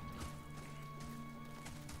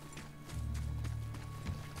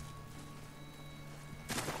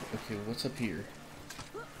 Okay, what's up here?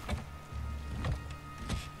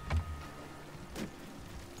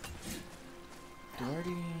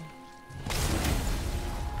 Already.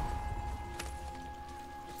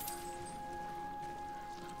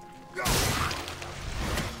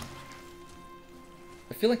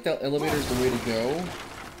 I feel like that elevator is the way to go.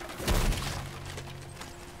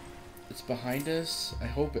 It's behind us. I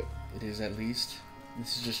hope it is at least.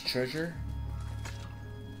 This is just treasure.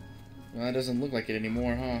 Well, that doesn't look like it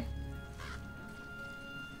anymore, huh?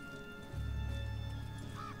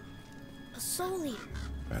 A soul eater.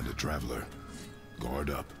 And a traveler.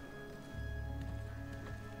 Guard up.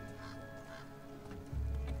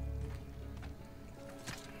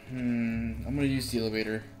 I'm gonna use the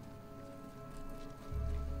elevator.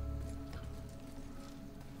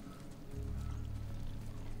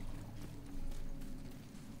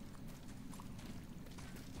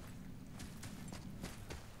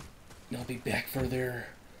 I'll be back for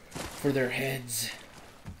their heads.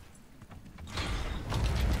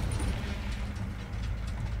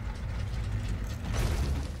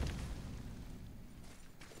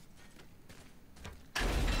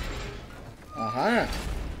 Aha!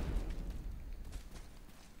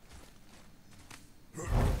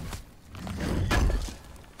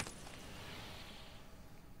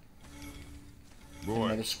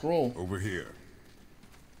 Boy, Another scroll. over here.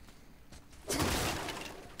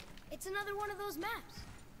 another one of those maps.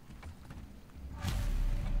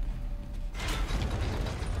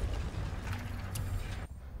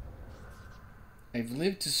 I've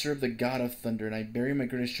lived to serve the god of thunder, and I bury my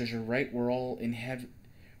greatest treasure right where all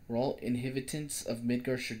inhabitants of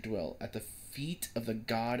Midgard should dwell, at the feet of the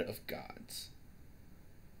god of gods.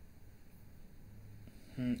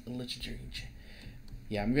 A legendary enchantment.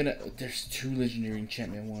 Yeah, I'm gonna... There's 2 legendary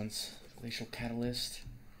enchantment ones. Glacial Catalyst.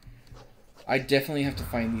 I definitely have to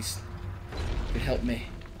find these. It could help me.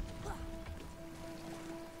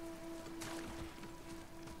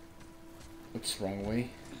 Oops, wrong way.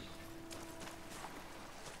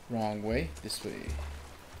 Wrong way. This way.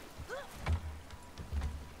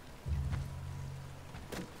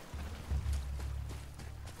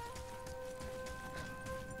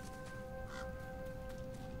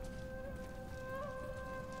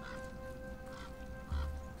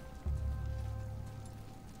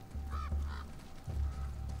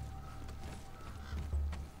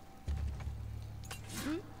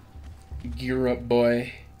 Gear up,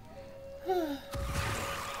 boy.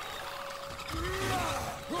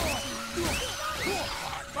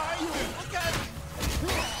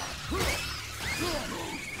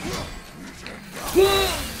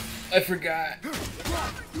 I forgot.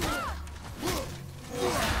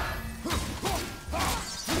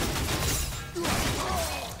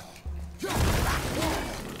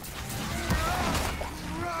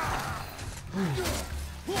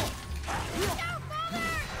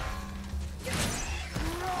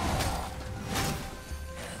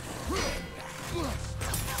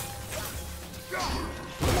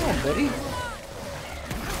 Come on, buddy.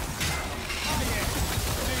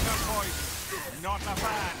 Not a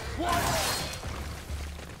fan.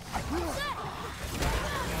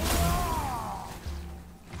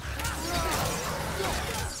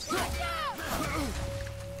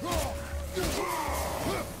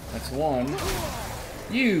 That's one.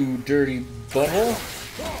 You dirty butthole.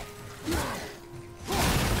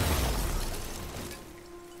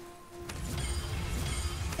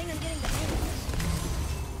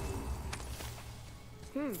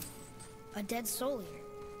 A dead soul eater.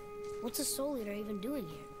 What's a soul eater even doing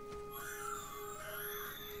here?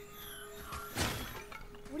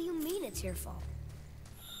 What do you mean it's your fault?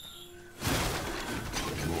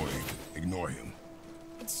 Ignore him.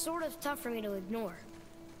 It's sort of tough for me to ignore.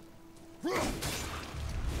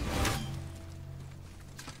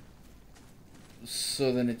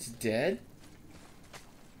 So then it's dead?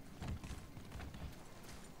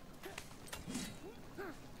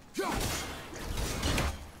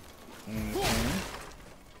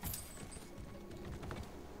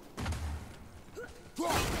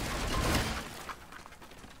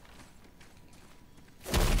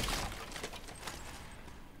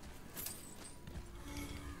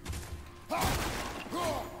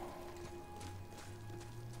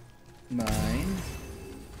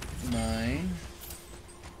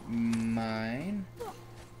 Mine.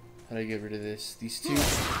 How do I get rid of this? These 2?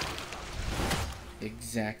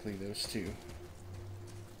 Exactly those 2.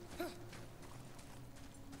 So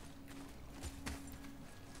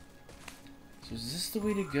is this the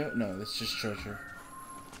way to go? No, that's just treasure.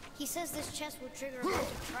 He says this chest will trigger a bunch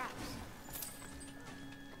of traps.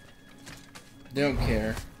 They don't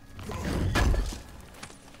care.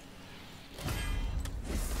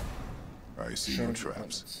 I see no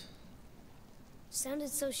traps. Sounded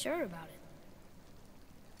so sure about it.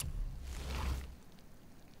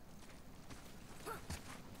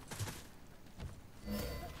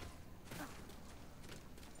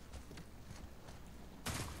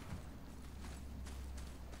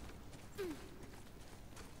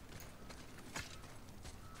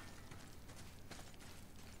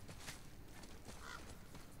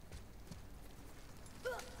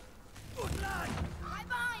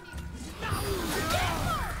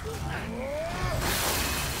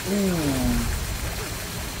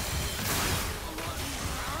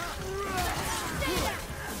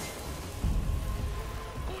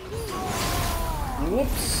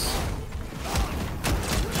 Whoops.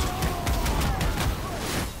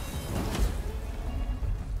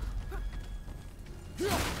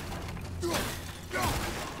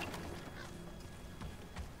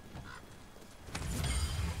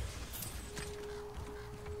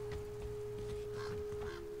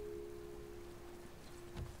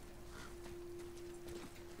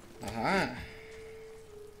 Aha.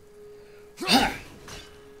 Ha!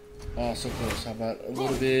 Oh, so close. How about a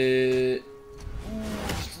little bit?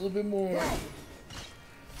 Just a little bit more.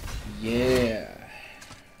 Yeah.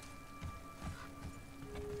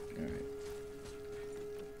 Alright.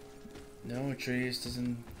 No, Atreus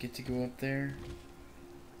doesn't get to go up there.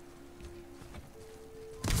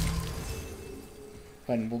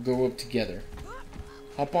 Fine, we'll go up together.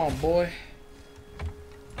 Hop on, boy.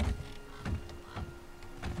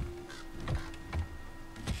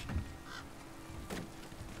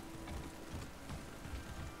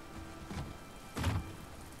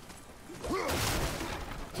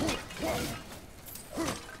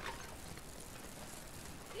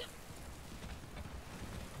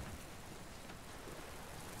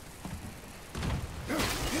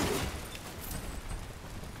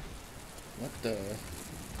 What the?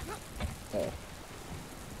 Oh.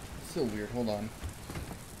 So weird. Hold on.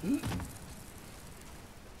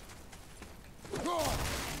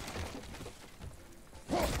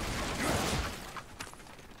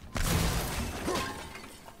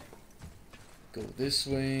 Go this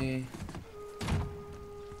way.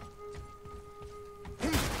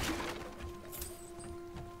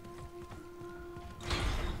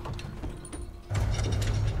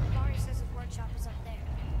 Barney says his workshop is up there.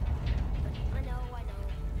 But I know.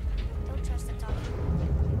 Don't trust the talk.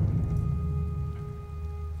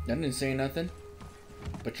 I didn't say nothing.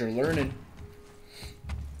 But you're learning.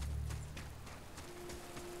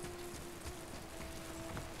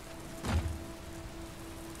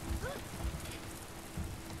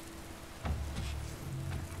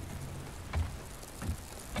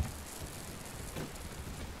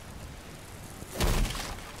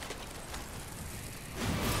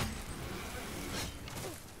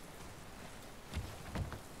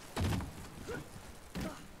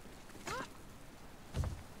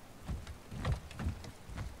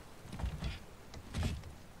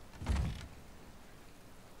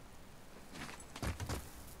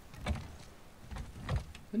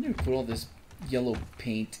 When did we put all this yellow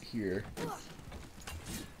paint here?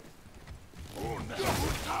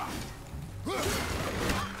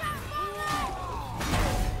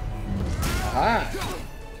 Aha!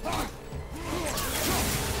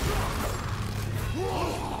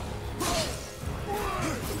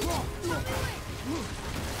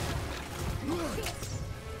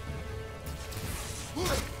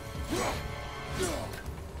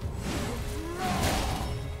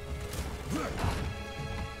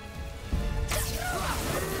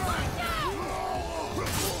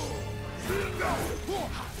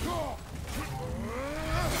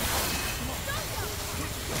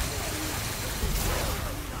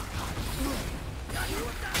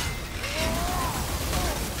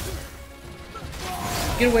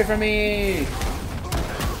 Get away from me!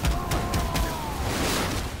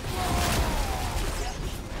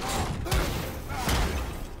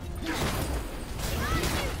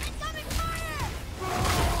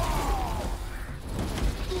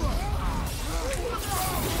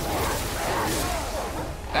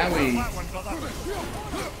 Owie.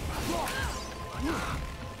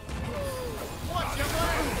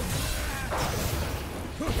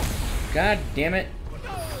 God damn it.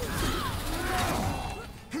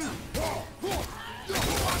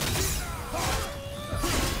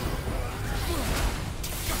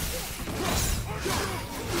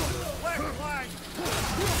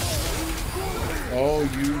 Oh,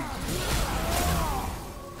 you.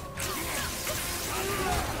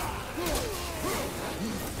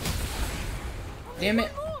 Damn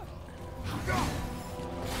it.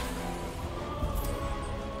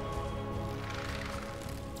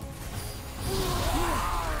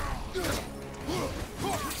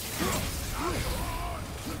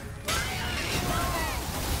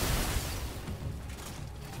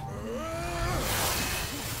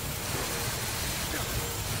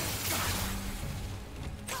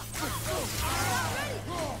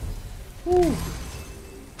 Whew.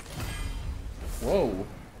 Whoa.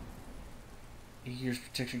 It hears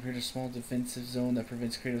protection creates a small defensive zone that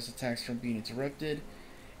prevents Kratos' attacks from being interrupted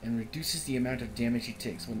and reduces the amount of damage he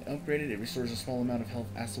takes. When upgraded, it restores a small amount of health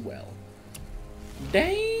as well.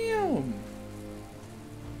 Damn!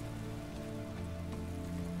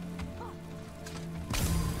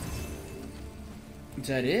 Is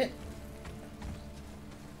that it?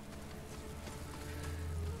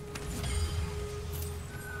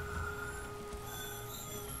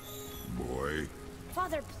 Boy,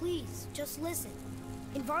 Father, please, just listen.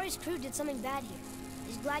 Invari's crew did something bad here.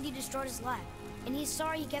 He's glad you destroyed his lab, and he's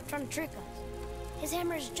sorry he kept trying to trick us. His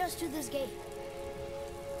hammer is just through this gate.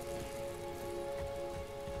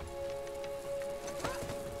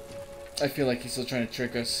 I feel like he's still trying to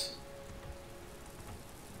trick us.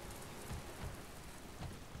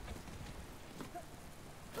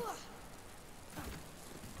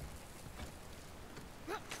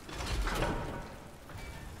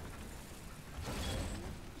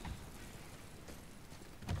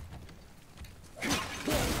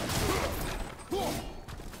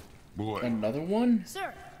 boy. Another one?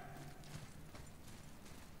 Sir,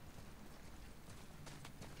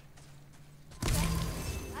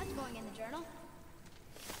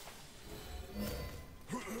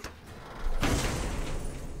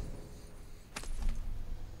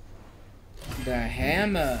 The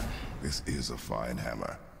hammer. This is a fine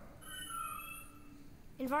hammer.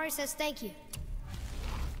 Invari says thank you.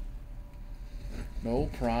 No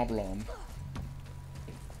problem.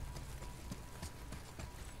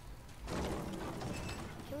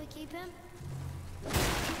 Can we keep him?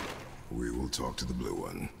 We will talk to the blue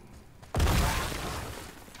one.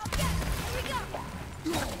 Okay, here we go.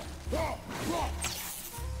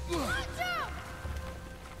 Watch out!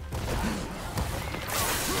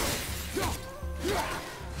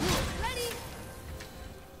 Ready?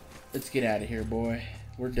 Let's get out of here, boy.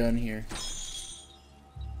 We're done here.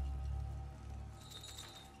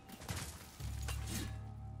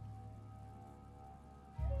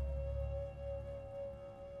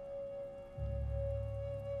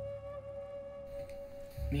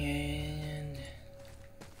 And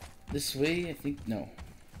this way, I think. No.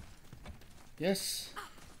 Yes.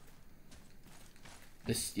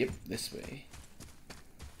 Yep, this way.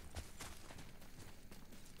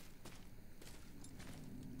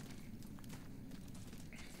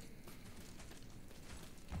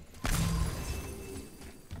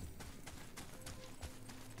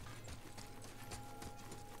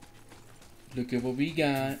 Look at what we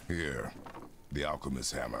got. Here, the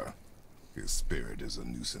Alchemist hammer. His spirit is a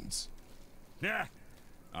nuisance. Yeah,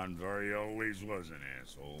 Andvari always was an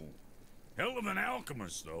asshole. Hell of an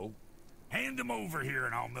alchemist, though. Hand him over here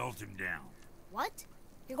and I'll melt him down. What?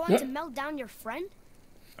 You're going to melt down your friend?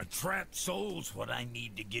 A trapped soul's what I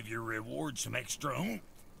need to give your reward some extra oomph.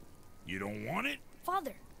 You don't want it?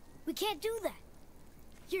 Father, we can't do that.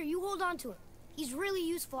 Here, you hold on to him. He's really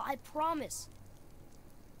useful, I promise.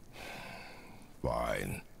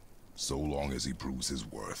 Fine. So long as he proves his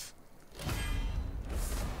worth.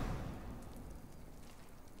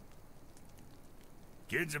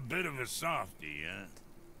 Kid's a bit of a softie, huh?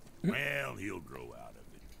 Well, he'll grow out of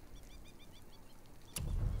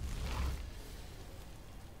it.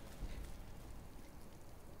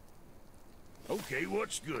 Okay,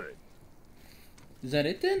 what's good? Is that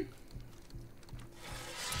it then?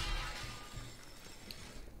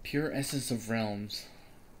 Pure essence of realms.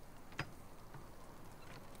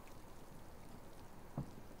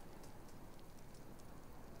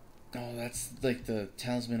 Oh, that's like the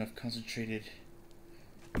talisman of concentrated.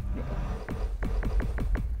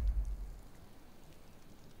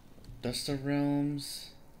 Dust of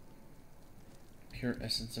realms. Pure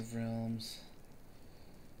essence of realms.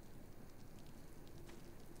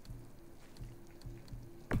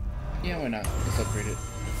 Yeah, why not? Let's upgrade it.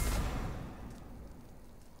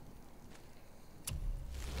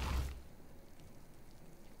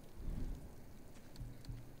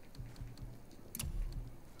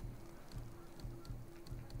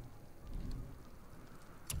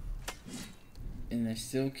 And I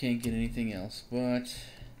still can't get anything else, but...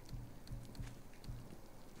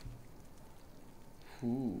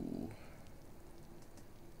 Ooh.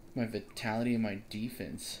 My vitality and my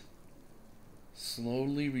defense.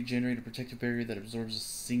 Slowly regenerate a protective barrier that absorbs a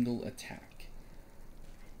single attack.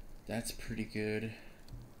 That's pretty good.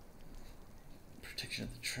 Protection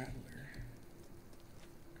of the Traveler.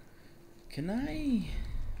 Can I...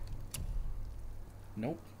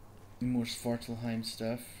 Nope. More Svartalheim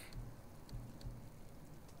stuff.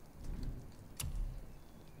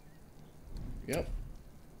 Yep.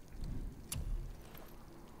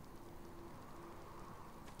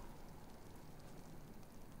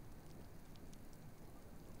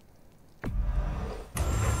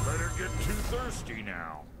 Better get too thirsty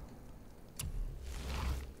now.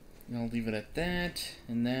 I'll leave it at that,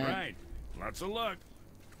 and that. Right. Lots of luck.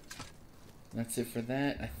 That's it for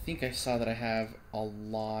that. I think I saw that I have a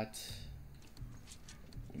lot.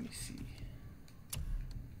 Let me see.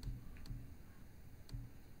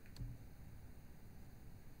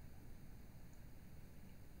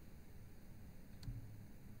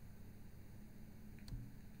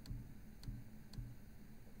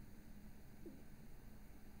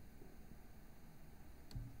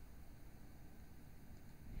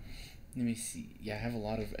 Let me see. Yeah, I have a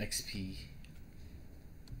lot of XP.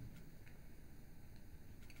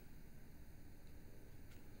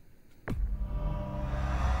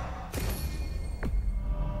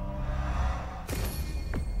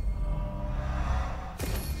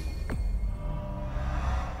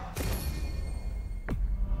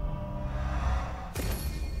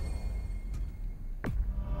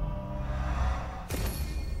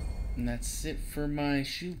 And that's it for my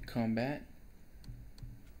shield combat.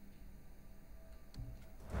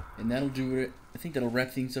 And that'll do it. I think that'll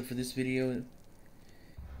wrap things up for this video.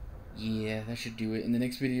 Yeah, that should do it. In the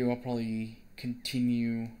next video, I'll probably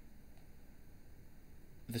continue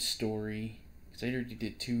the story. Because I already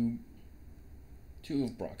did two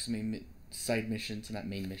of Brok's main side missions, not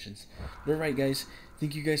main missions. But alright, guys,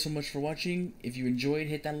 thank you guys so much for watching. If you enjoyed,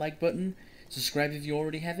 hit that like button. Subscribe if you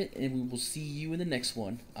already have it, and we will see you in the next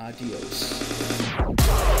one. Adios.